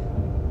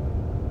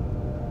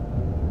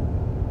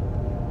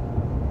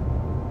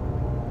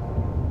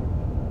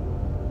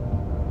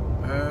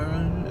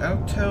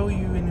 I'll tell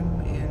you in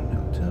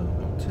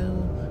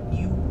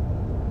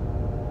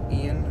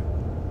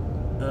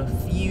a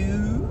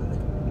few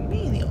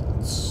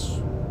minutes.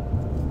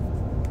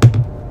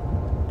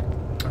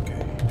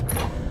 Okay.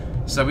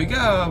 So we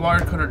got a wire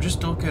cutter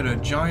just to look at a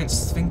giant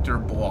sphincter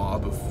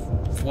blob of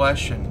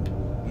flesh and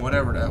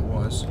whatever that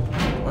was.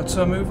 Let's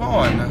move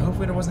on.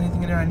 Hopefully there wasn't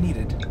anything in there I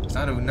needed, because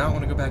I do not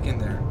want to go back in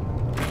there.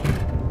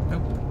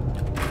 Nope.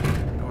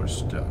 Door's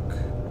stuck.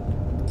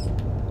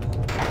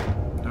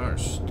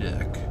 Door's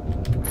stuck.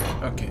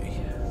 Okay.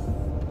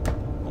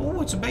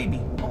 Oh, it's a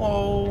baby.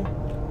 Oh.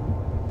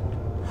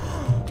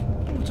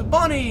 Oh, it's a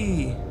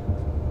bunny.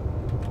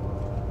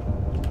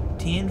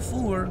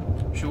 10-4.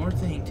 Sure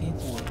thing,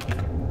 10-4.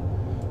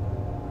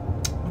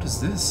 What is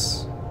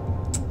this?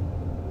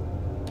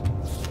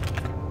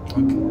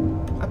 Okay.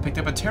 I picked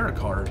up a tarot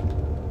card.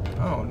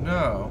 Oh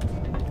no.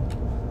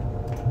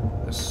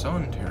 The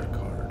Sun tarot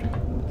card.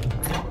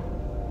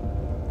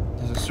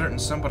 There's a certain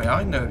somebody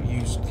I know that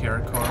used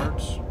tarot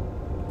cards.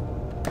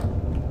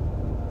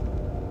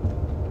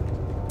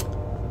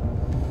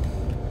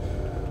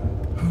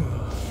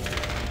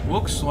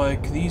 Looks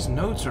like these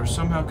notes are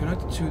somehow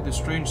connected to the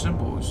strange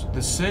symbols.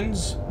 The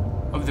sins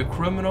of the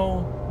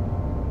criminal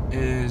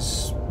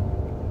is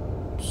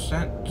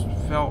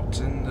felt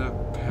in the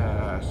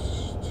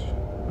past.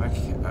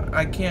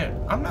 I can't.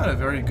 I'm not a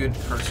very good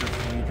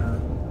cursive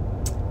reader.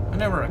 I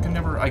I can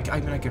never, I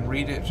mean, I can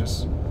read it,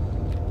 just,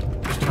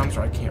 there's times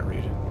where I can't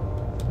read it.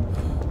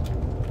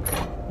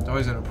 It's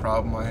always been a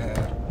problem I had.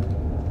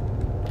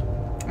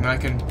 I mean, I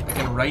can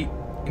write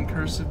in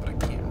cursive, but I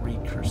can't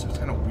read cursive. It's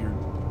kind of weird.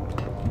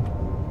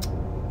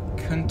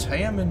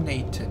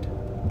 Contaminated.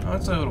 Oh,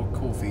 that's a little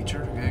cool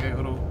feature. I got a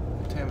little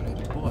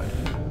contaminated blood.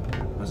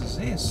 What is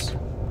this?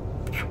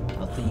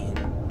 Nothing.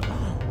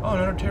 Oh,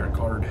 another tarot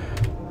card.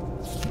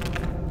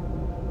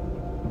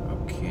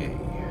 Okay.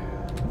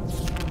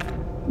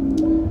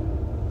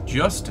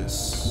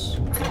 Justice.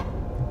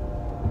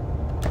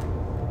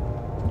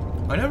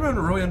 I never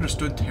really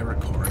understood tarot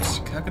cards.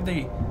 How could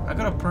they... How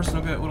could a person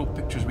look at little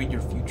pictures read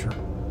your future?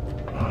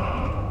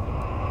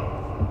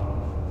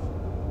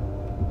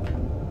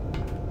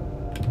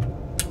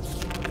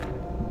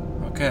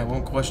 Okay, I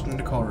won't question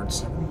the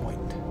cards. Never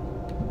mind.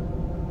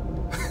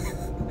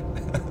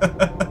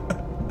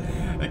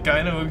 It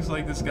kind of looks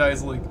like this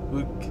guy's like,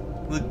 look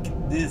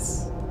at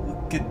this.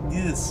 Look at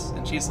this.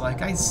 And she's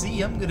like, I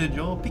see, I'm gonna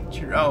draw a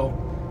picture. Oh,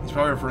 he's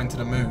probably referring to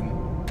the moon.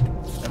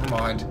 Never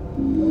mind.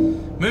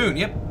 Moon,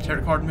 yep,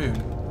 tarot card moon.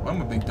 Well,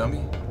 I'm a big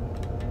dummy.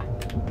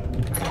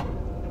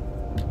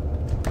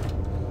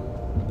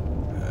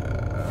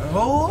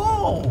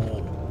 Oh!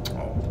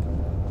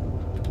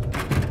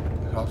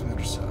 Off on the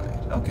other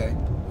side. Okay.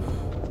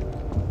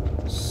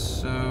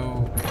 So,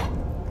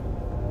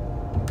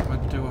 what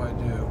do I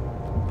do?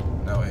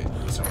 No, wait,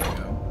 that's not where I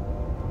go.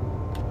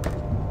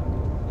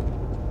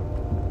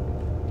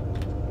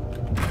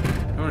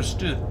 Door's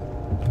stood.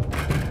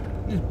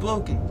 It's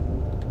broken.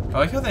 I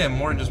like how they have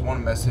more than just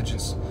one message.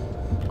 It's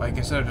like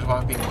instead of just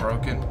lock being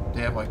broken,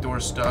 they have like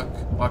doors stuck,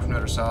 locked from the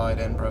other side,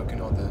 and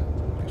broken. All the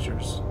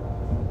pictures.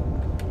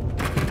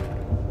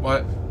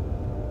 What?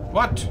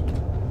 What?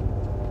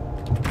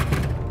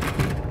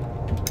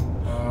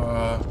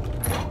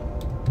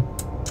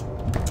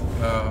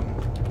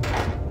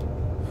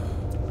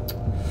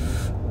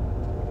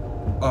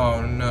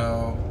 Oh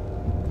no.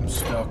 I'm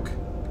stuck.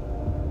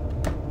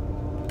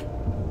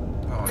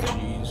 Oh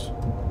jeez.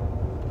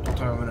 Don't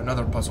tell me I'm in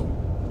another puzzle.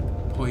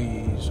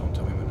 Please don't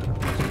tell me I'm in another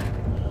puzzle.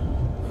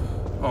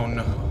 Oh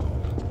no.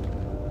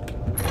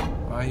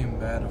 I am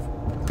bad at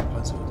the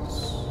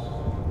puzzles.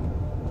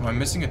 Am I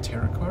missing a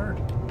tarot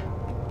card?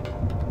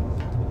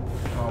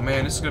 Oh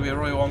man, this is gonna be a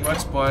really long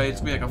let's play.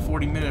 It's gonna be like a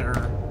 40-minute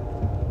or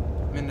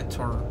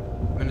minotaur.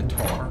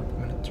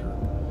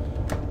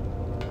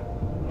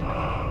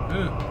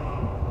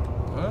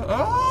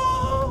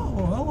 Oh,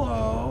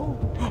 hello.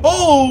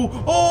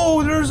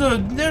 Oh, there's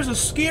a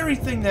scary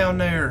thing down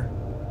there.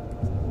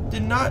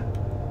 Did not.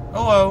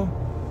 Hello.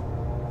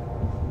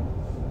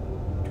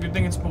 Good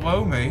thing it's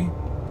below me.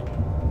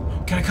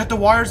 Can I cut the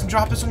wires and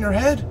drop this on your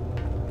head?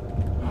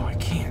 Oh, I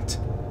can't.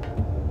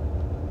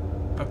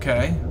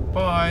 Okay.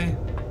 Bye.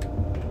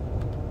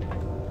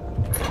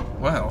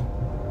 Wow.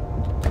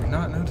 Did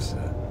not notice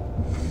that.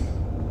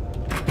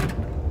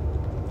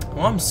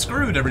 Well, I'm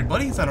screwed,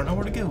 everybody, so I don't know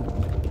where to go.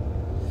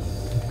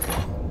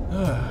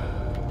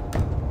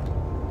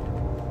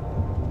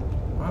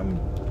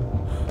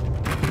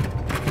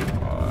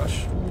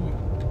 Gosh.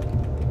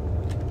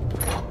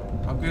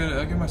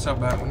 I'll give myself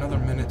about another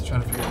minute to try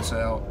to figure this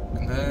out,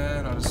 and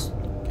then I'll just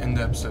end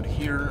the episode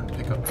here and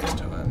pick up this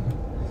time.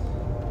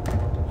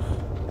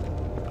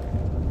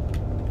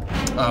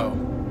 Oh.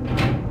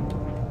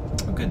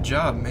 Oh, good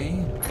job,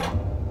 me.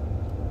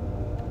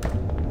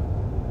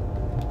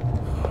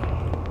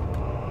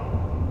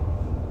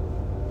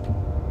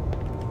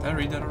 Did I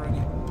read that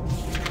already?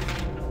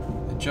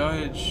 The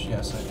judge,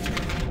 yes, I did.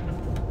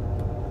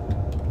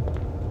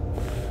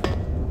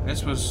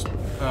 This was,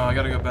 oh, I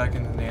gotta go back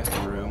into the nasty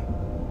room.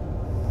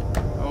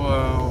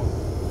 Hello.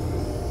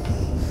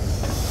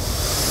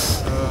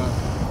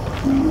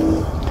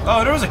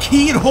 Oh, there was a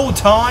key the whole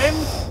time?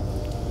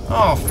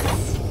 Oh,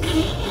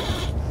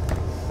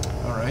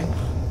 alright.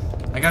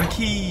 I got a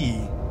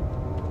key.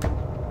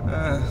 I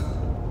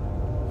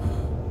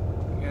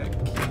got a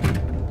key.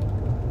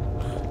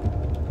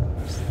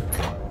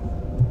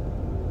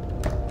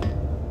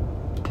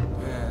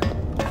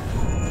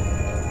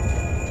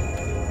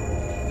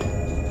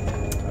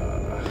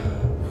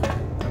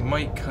 I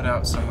might cut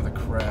out some of the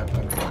crap.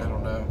 I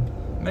don't know.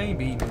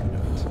 Maybe not.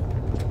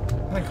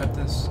 Can I cut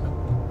this?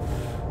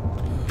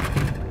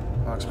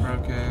 Box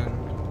broken.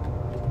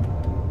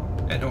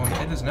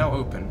 It is now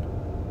open.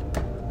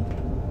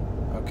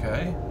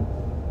 Okay.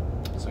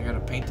 So I got a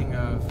painting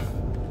of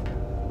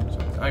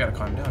something. I gotta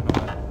climb down,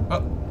 don't I?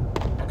 Oh!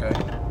 Okay.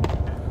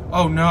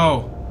 Oh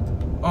no!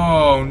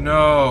 Oh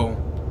no!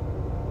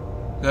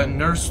 That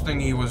nurse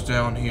thingy was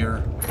down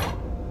here.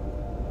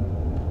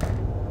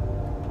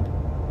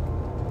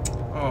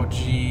 Oh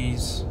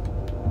jeez.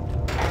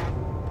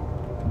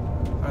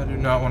 I do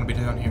not want to be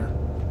down here.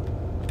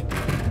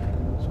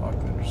 So I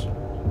can understand.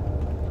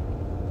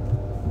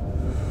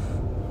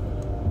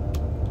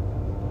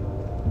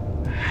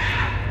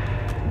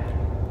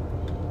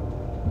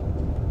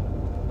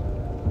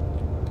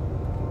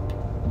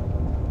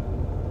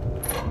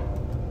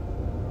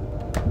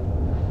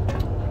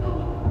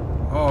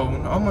 Oh,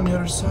 I'm on the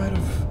other side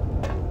of...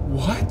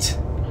 What?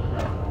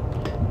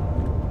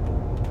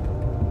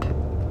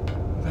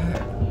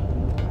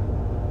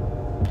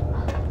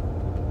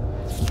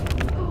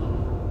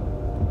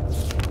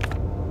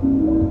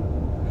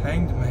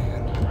 Hanged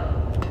man.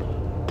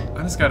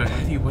 I just got a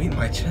heavy weight in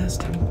my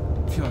chest. I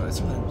feel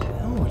it's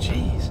oh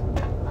jeez.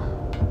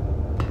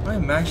 I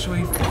am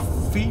actually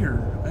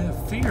fear. I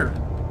have fear.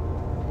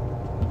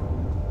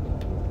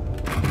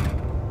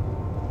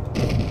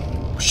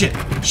 Shit!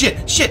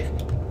 Shit! Shit!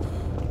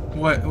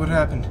 What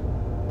happened?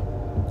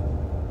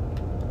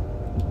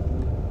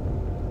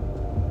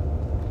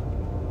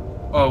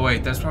 Oh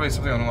wait, that's probably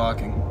something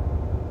unlocking.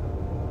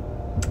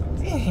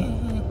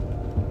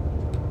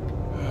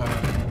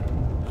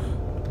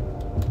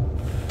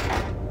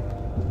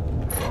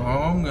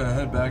 I'm gonna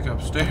head back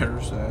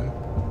upstairs then.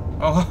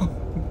 Oh,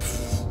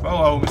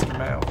 hello, Mr.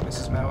 Mouth,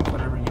 Mrs. Mouth,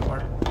 whatever you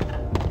are.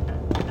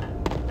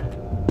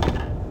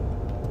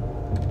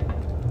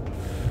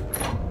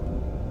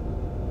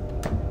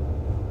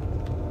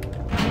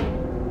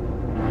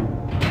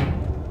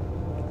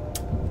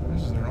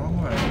 This is the wrong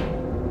way.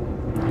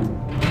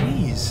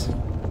 Jeez.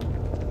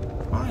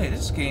 Why,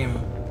 this game...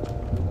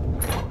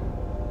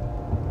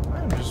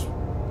 I'm just...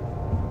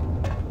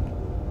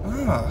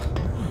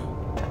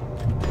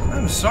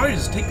 I'm sorry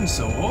it's taking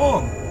so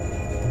long.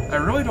 I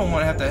really don't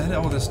want to have to edit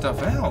all this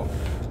stuff out.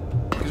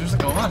 Because there's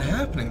like a lot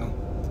happening.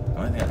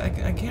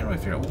 I can't really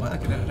figure out what I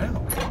can edit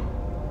out.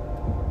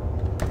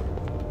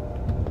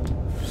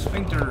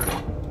 Sphincter.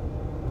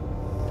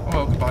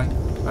 Oh, goodbye.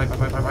 Bye, bye,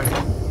 bye, bye,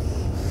 bye.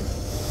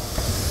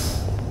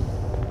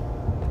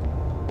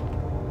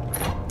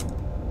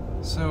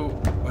 So,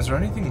 was there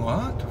anything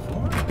locked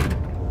before?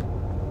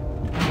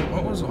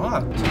 What was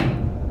locked?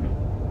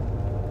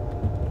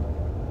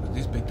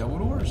 These big double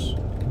doors.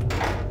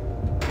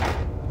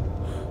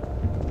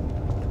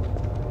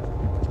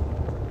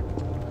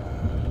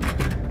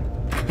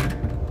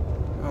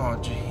 Oh,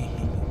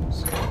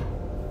 jeez.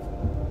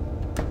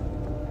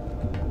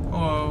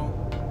 Hello.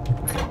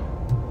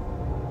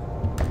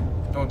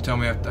 Don't tell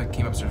me I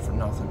came upstairs for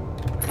nothing.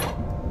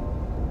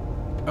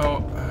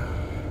 Oh.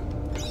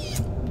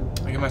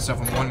 I give myself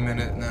in 1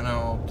 minute and then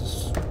I'll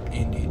just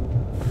end it.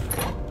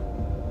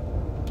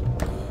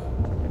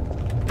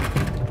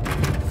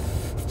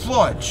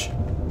 Fludge!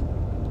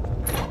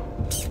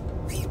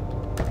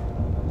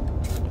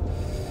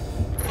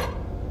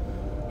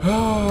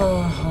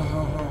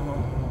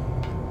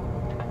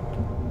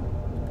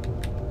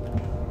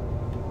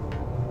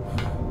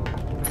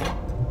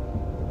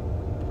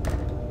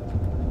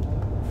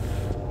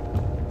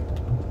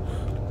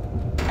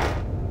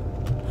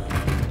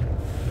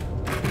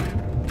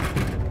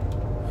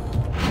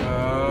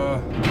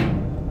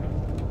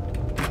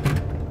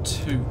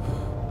 Two.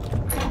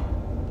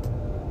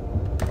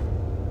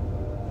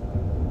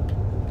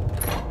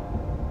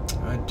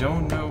 I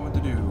don't know what to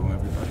do,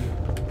 everybody.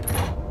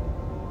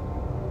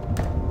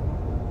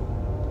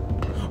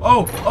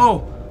 Oh!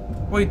 Oh!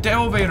 Wait, the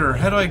elevator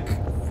had, like,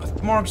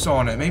 marks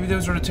on it. Maybe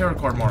those are the tarot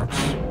card marks.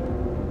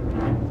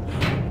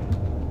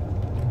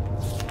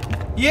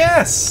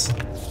 Yes!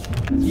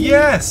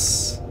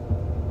 Yes!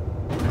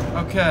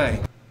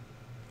 Okay.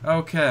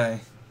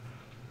 Okay.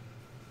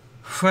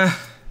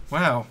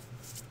 Wow.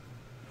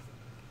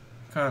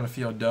 Kind of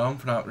feel dumb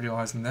for not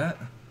realizing that.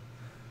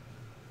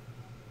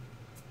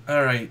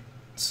 Alright,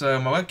 so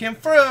my webcam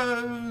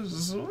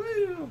froze!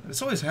 Woo.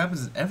 This always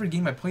happens in every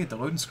game I play at the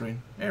loading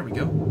screen. There we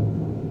go.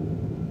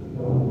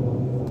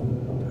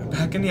 I'm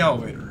back in the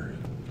elevator.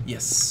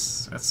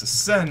 Yes, let's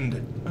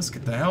ascend. Let's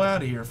get the hell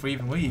out of here if we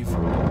even leave.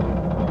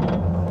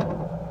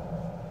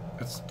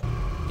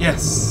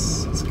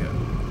 Yes, let's go.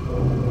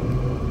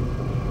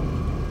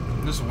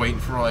 I'm just waiting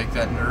for like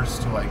that nurse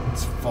to like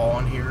just fall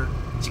in here.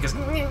 She goes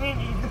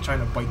trying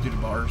to bite through the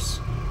bars.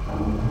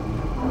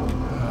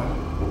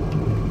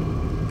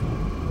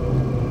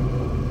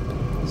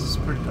 This is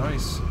pretty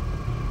nice.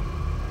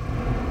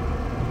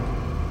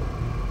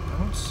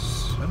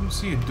 I don't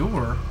see a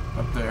door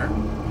up there.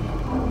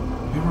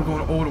 Maybe we're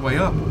going all the way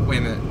up. Wait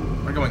a minute.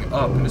 We're going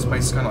up, and this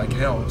place is kind of like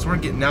hell. So we're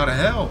getting out of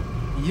hell.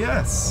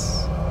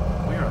 Yes.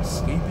 We are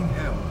escaping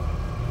hell.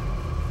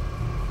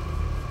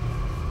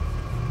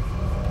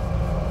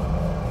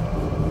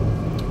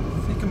 I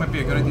think it might be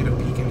a good idea to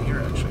peek in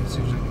here, actually. It's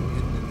usually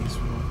hidden in these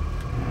little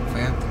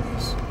fan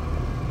thingies.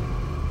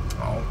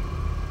 Oh.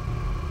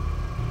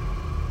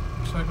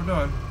 Looks like we're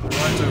done. The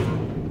line's over.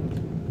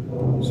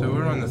 So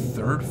we're on the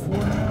 3rd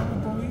floor now, I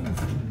believe.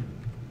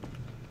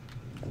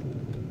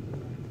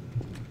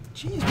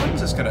 Jeez, when's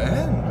this gonna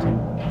end?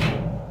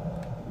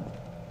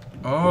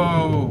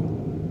 Oh.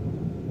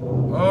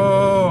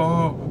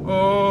 Oh.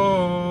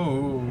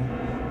 Oh.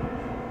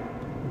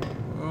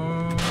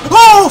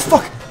 Oh,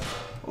 fuck!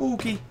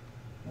 Okay.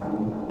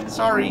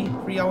 Sorry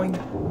for yelling.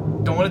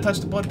 Don't want to touch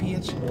the blood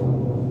pH.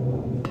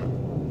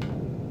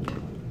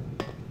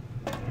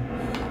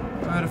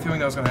 I had a feeling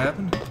that was gonna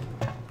happen.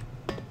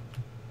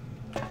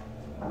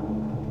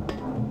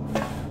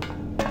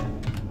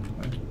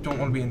 I don't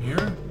want to be in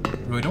here.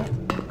 Really don't.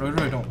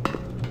 Really don't.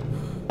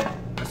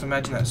 Just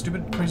imagine that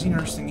stupid, crazy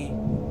nurse thingy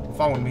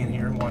following me in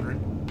here. I'm wondering.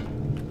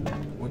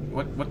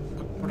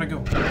 Where'd I go?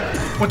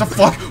 What the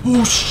fuck?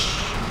 Oh,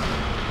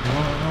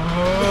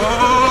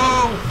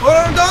 oh,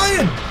 I'm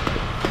dying!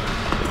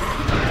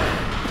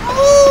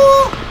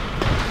 Oh!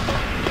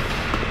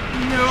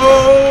 No!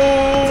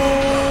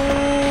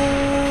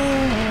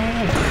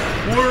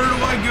 Where do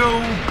I go?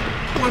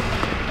 What?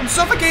 I'm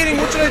suffocating!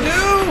 What should I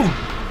do?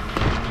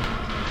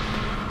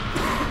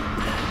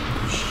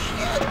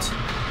 Shit!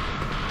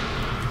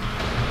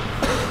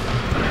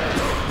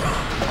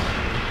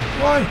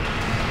 Why?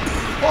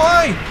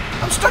 Why?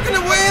 I'm stuck in the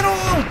way at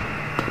all!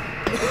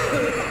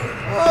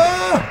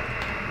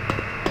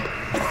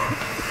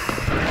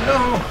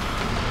 No!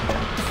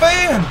 The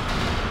fan!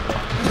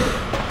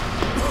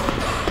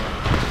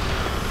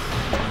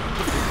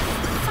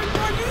 What do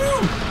I do?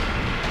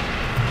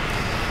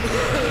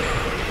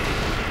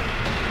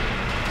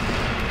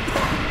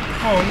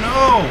 Oh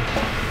no!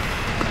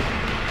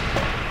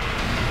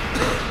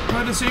 Do I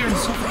just sit here and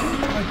suffocate?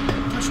 Do I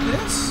push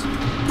this?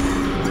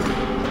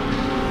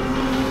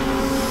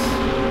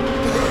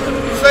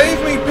 Save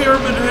me,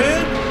 Pyramid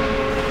Head!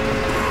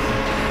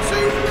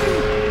 Save me!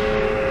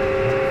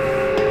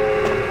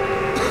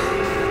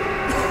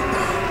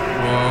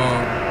 Whoa.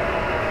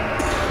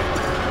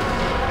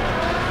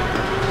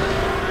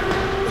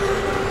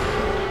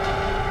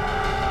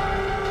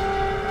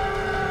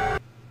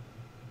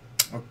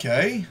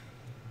 Okay.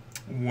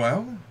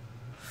 Well,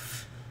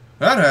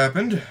 that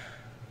happened.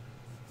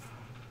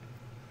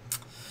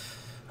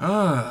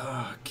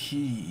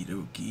 Okie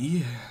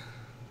dokie.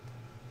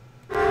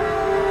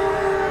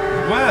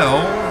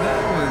 Well,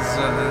 that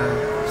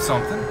was,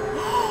 something.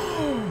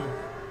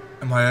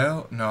 Am I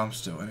out? No, I'm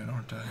still in it,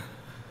 aren't I?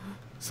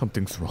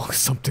 Something's wrong.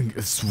 Something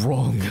is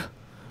wrong.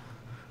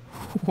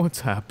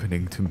 What's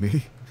happening to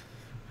me?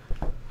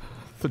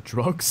 The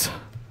drugs?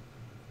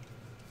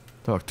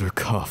 Dr.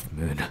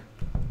 Kaufman.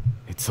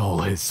 It's all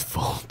his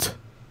fault.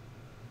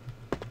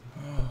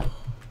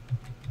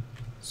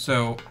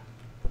 So,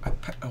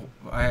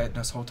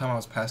 this whole time I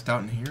was passed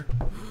out in here?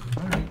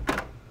 Alright.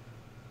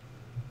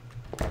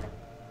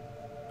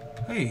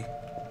 Hey.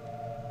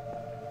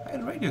 Hey,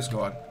 the radio's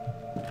gone.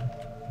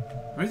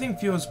 Everything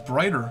feels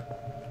brighter.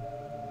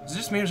 Is it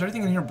just me or is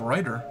everything in here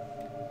brighter?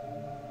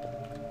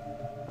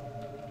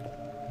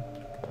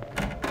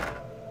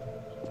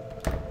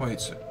 Wait,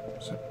 so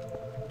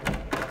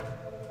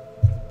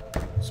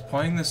it's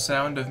playing the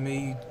sound of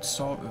me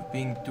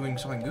doing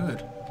something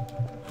good.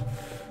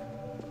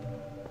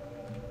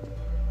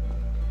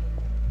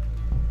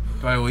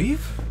 Do I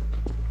leave?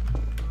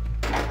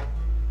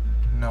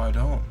 No, I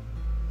don't.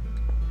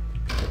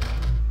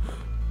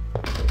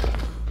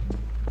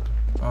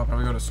 Oh,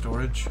 probably go to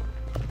storage.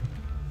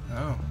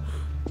 Oh.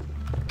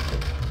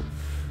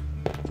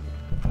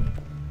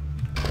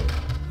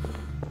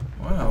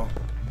 Wow.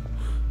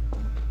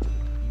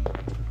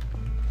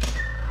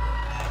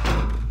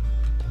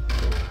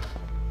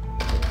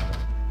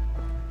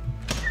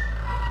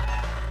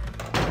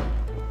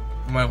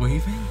 Am I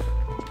leaving?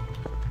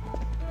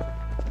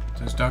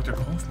 It's Dr.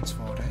 Kaufman's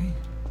fault, eh?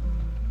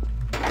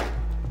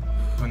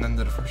 Going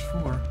into the first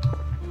floor.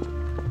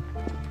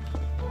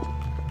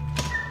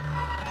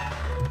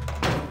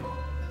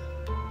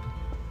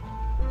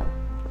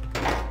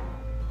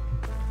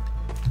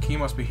 The key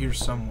must be here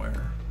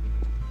somewhere.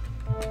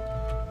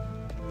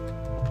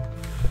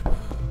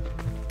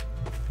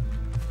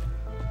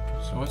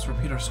 So let's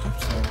repeat our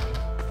steps then.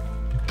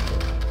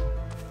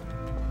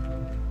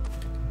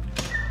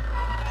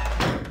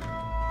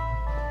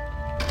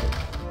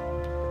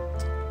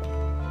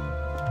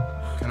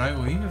 Can I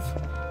leave?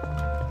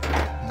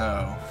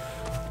 No.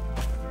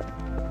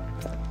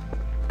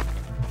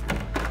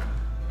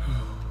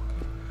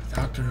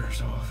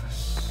 Doctor's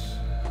office.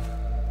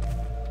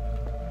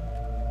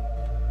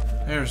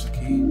 There's the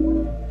key.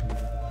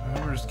 I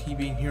remember this key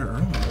being here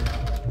earlier.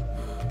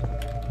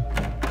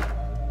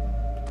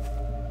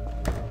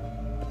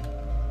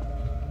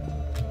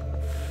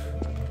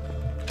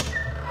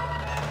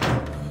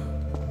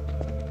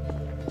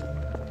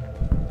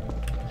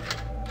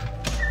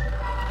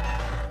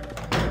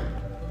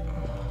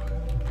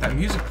 That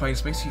music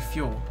plays makes you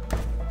feel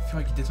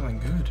like you did something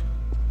good.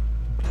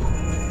 Oh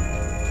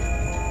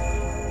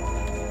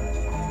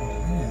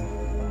man.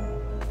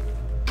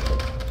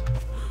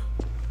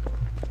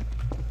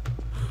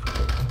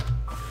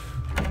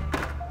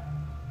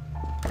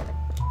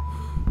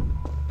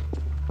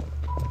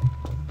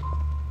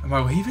 Am I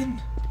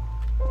leaving?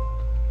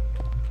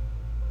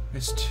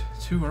 It's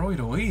too early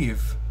to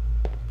leave.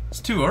 It's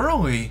too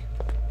early.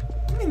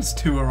 What do you mean it's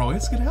too early?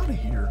 Let's get out of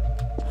here.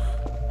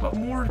 What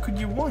more could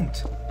you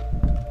want?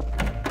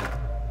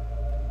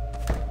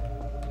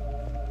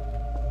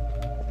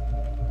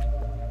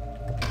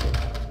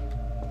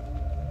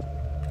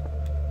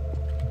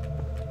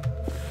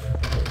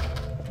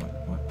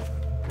 What?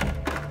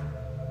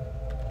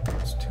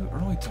 It's too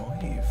early to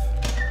leave.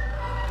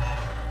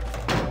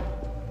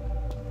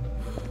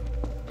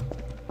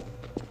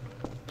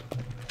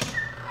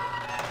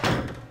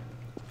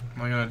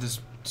 Am I gonna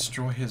just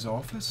destroy his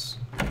office?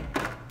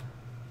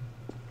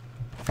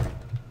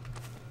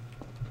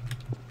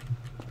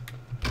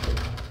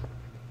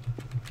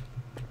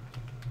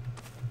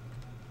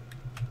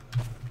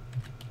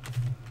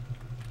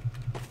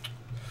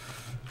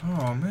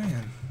 Oh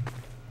man.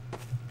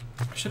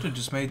 I should have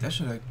just made, I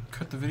should have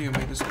cut the video,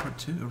 made this part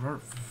 2, or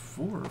part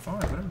 4 or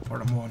 5, whatever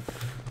part I'm on.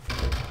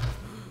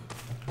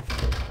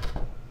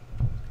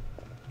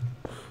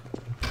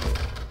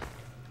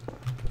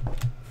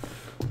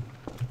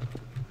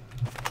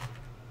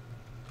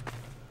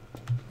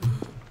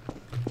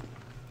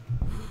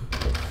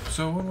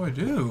 So what do I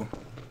do?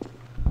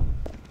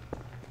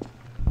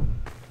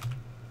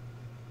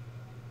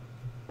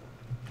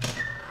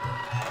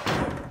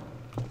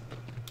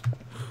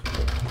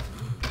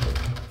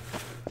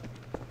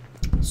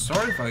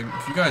 Sorry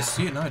if you guys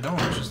see it and I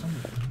don't. It's just I'm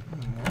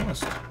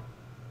lost.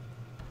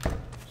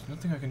 There's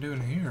nothing I can do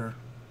in here.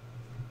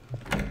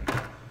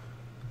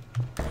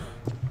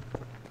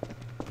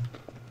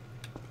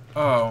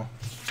 Oh,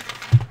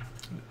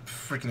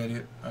 freaking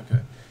idiot.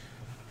 Okay.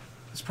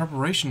 This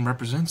preparation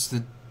represents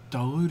the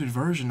diluted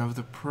version of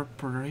the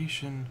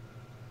preparation,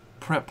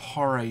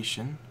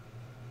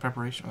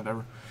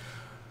 whatever,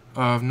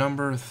 of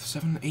number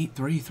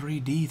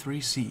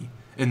 7833D3C.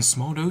 In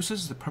small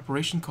doses, the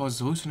preparation causes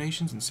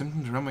hallucinations and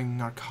symptoms resembling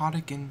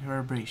narcotic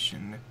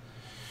inebriation.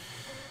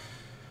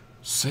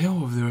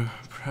 Sale of the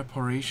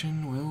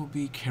preparation will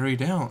be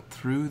carried out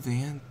through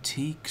the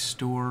antique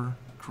store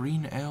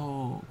Green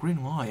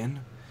Lion.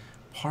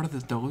 Part of the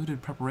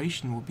diluted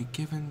preparation will be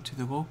given to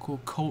the local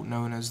cult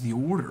known as the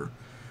Order,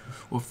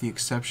 with the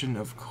exception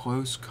of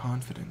close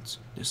confidence.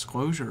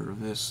 Disclosure of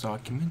this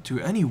document to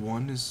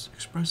anyone is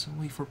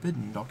expressly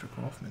forbidden, Dr.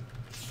 Kaufman.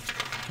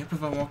 Can't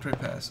believe I walked right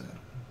past that.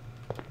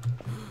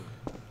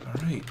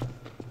 Alright.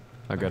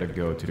 I gotta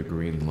go to the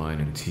Green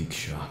Lion antique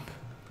shop.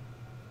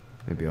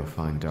 Maybe I'll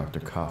find Dr.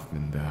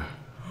 Kaufman there.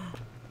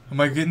 Am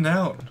I getting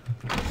out?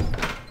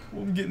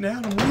 Well, I'm getting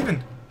out. I'm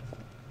leaving.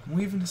 I'm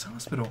leaving this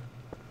hospital.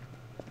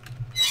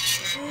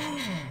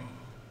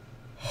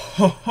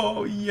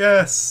 Oh,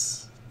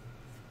 yes.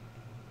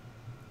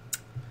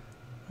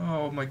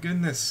 Oh, my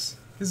goodness.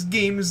 This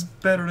game is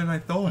better than I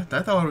thought.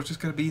 I thought I was just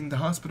going to be in the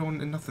hospital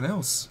and nothing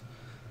else.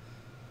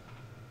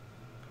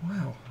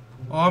 Wow.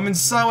 Oh, I'm in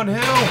Silent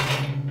Hill.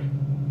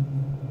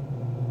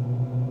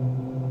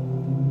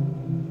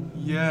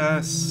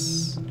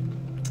 Yes.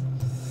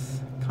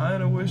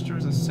 Kinda wish there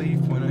was a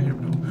save point out here,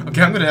 but no.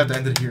 Okay, I'm gonna have to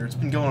end it here. It's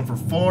been going on for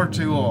far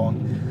too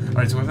long.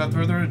 Alright, so without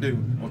further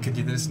ado, we'll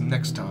continue this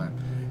next time.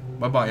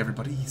 Bye bye,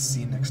 everybody.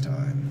 See you next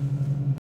time.